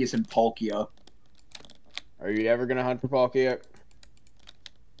Arceus and Palkia. Are you ever gonna hunt for Palkia?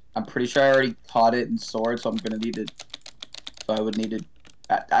 I'm pretty sure I already caught it in Sword, so I'm gonna need it. So I would need it.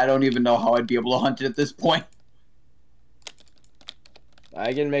 I don't even know how I'd be able to hunt it at this point.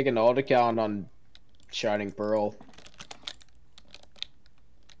 I can make an alt account on Shining Pearl.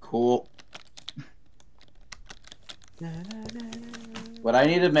 Cool. But I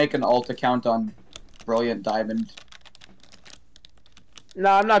need to make an alt account on Brilliant Diamond.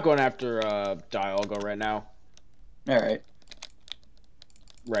 No, I'm not going after Dialga right now. Alright.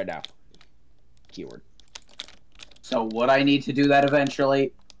 Right now. Keyword. So would I need to do that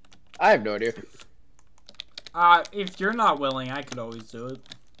eventually? I have no idea. If you're not willing, I could always do it.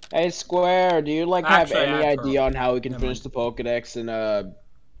 Hey Square, do you Actually, have any I have idea Pearl. on how we can Never finish the Pokedex in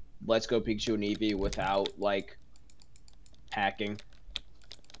Let's Go Pikachu and Eevee without like hacking?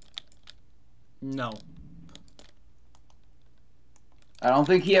 No. I don't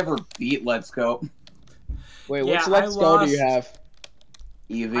think he ever beat Let's Go. Wait, Yeah, which Let's Go do you have?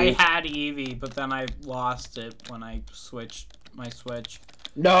 Eevee. I had Eevee, but then I lost it when I switched my Switch.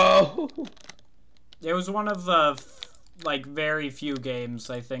 No. It was one of the like very few games,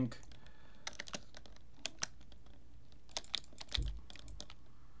 I think.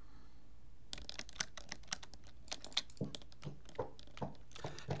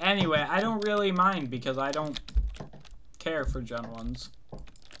 Anyway, I don't really mind because I don't care for Gen 1s.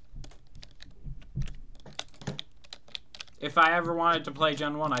 If I ever wanted to play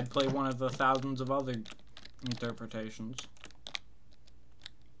Gen 1, I'd play one of the thousands of other interpretations.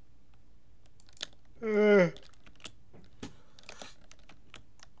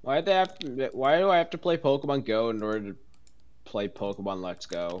 Why do I have to play Pokemon Go in order to play Pokemon Let's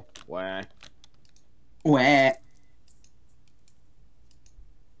Go? Why? Wah.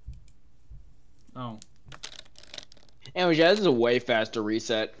 Oh. Anyways, yeah, this is a way faster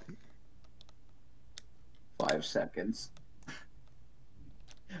reset. 5 seconds.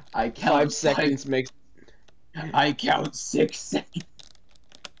 I count 5 seconds makes. I count 6 seconds.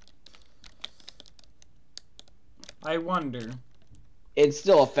 I wonder. It's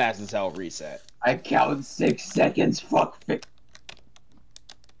still a fast as hell reset. I count 6 seconds. Fuck.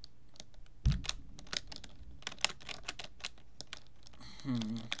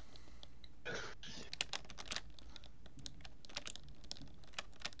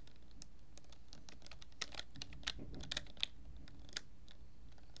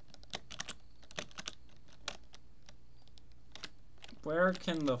 Where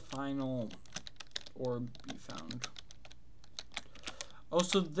can the final orb be found? Oh,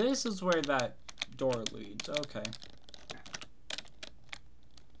 so this is where that door leads. Okay.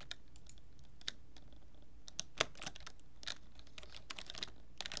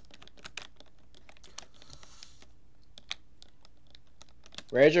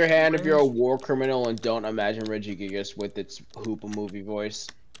 Raise your hand if you're a war criminal and don't imagine Regigigas with its Hoopa movie voice.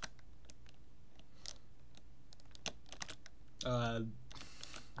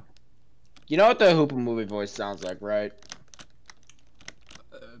 You know what the Hoopa movie voice sounds like, right?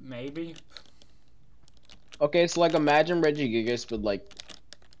 Maybe. Okay, so like imagine Regigigas but like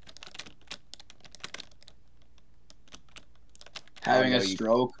Having a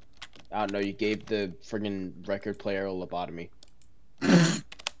stroke. I don't know, you gave the friggin' record player a lobotomy.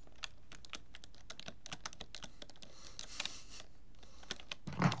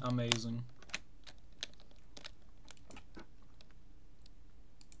 Amazing.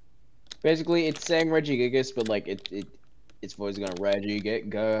 Basically, it's saying Regigigas, but like its voice is going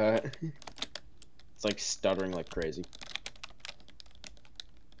Regigigas. It's like stuttering like crazy.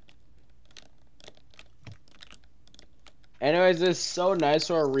 Anyways, it's so nice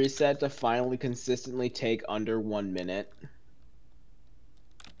for a reset to finally consistently take under 1 minute.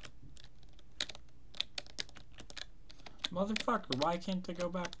 Motherfucker, why can't I go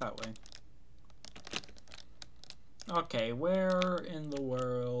back that way? Okay, where in the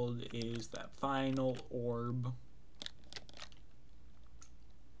world is that final orb?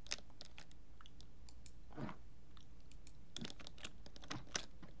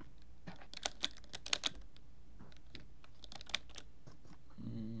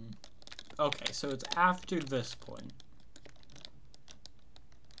 Okay, so it's after this point.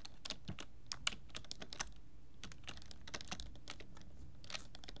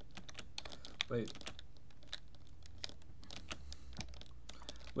 Wait.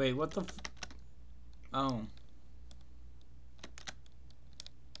 Wait, what the f- Oh.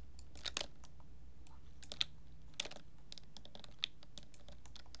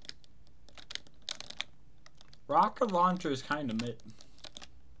 Rocket launcher is kind of mid.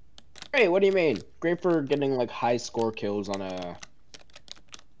 Hey, what do you mean? Great for getting like high score kills on a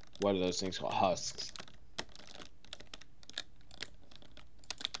what are those things called? Husks.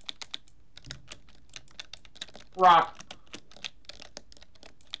 Rock.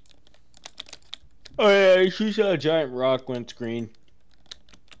 Oh yeah, you shoot a giant rock when it's green.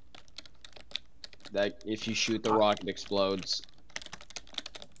 That if you shoot the rock, it explodes.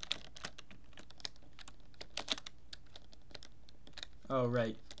 Oh,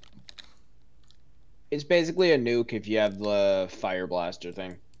 right. It's basically a nuke if you have the fire blaster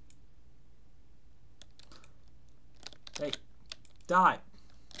thing. Hey, die.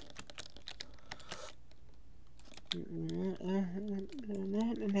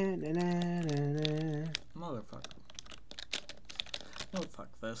 Motherfucker. Oh, fuck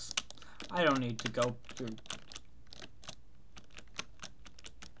this. I don't need to go through.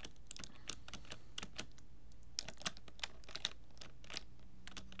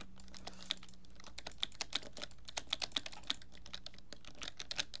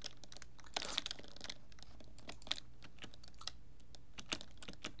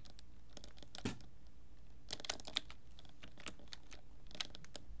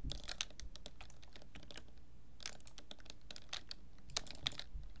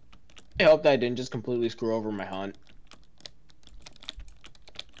 I hope that I didn't just completely screw over my hunt.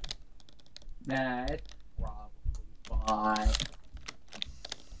 Nah, it's probably fine.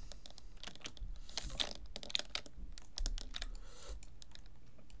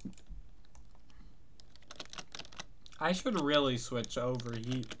 I should really switch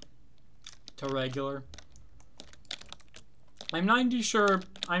overheat to regular. I'm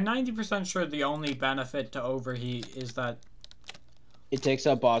 90% sure the only benefit to overheat is that It takes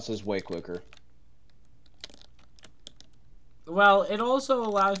out bosses way quicker. well, it also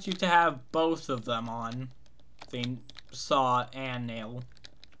allows you to have both of them on the saw and nail.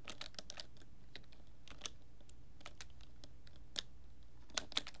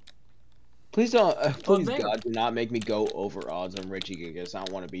 Please don't, please there. God, do not make me go over odds on Richie Gigas. I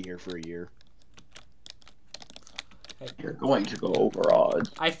don't want to be here for a year. You're going to go over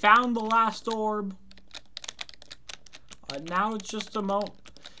odds. I found the last orb. Now it's just a moment.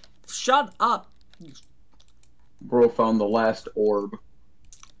 Shut up. Bro found the last orb.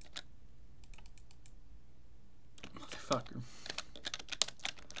 Motherfucker.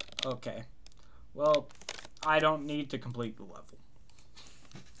 Okay. Well, I don't need to complete the level.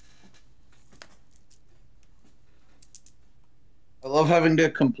 I love having to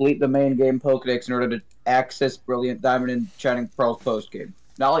complete the main game Pokedex in order to access Brilliant Diamond and Shining Pearl's post game.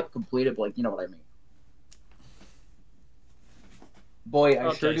 Not like complete it, but like you know what I mean. Boy,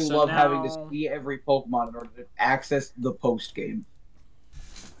 I sure Okay, do so love having now- to see every Pokemon in order to access the post game.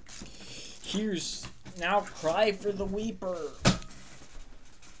 Here's now cry for the Weeper.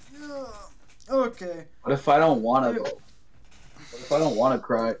 Okay. What if I don't want to though? What if I don't want to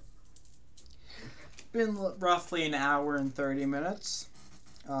cry? Been roughly an hour and 30 minutes.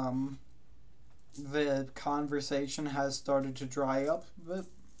 The conversation has started to dry up a bit.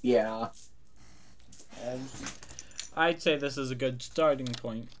 Yeah. And I'd say this is a good starting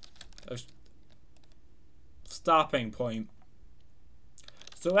point. A stopping point.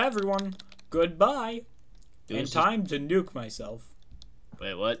 So everyone, goodbye. And time to nuke myself.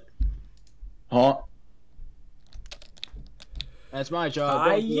 Wait, what? Huh? That's my job.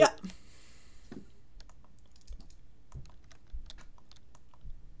 Don't do Yeah.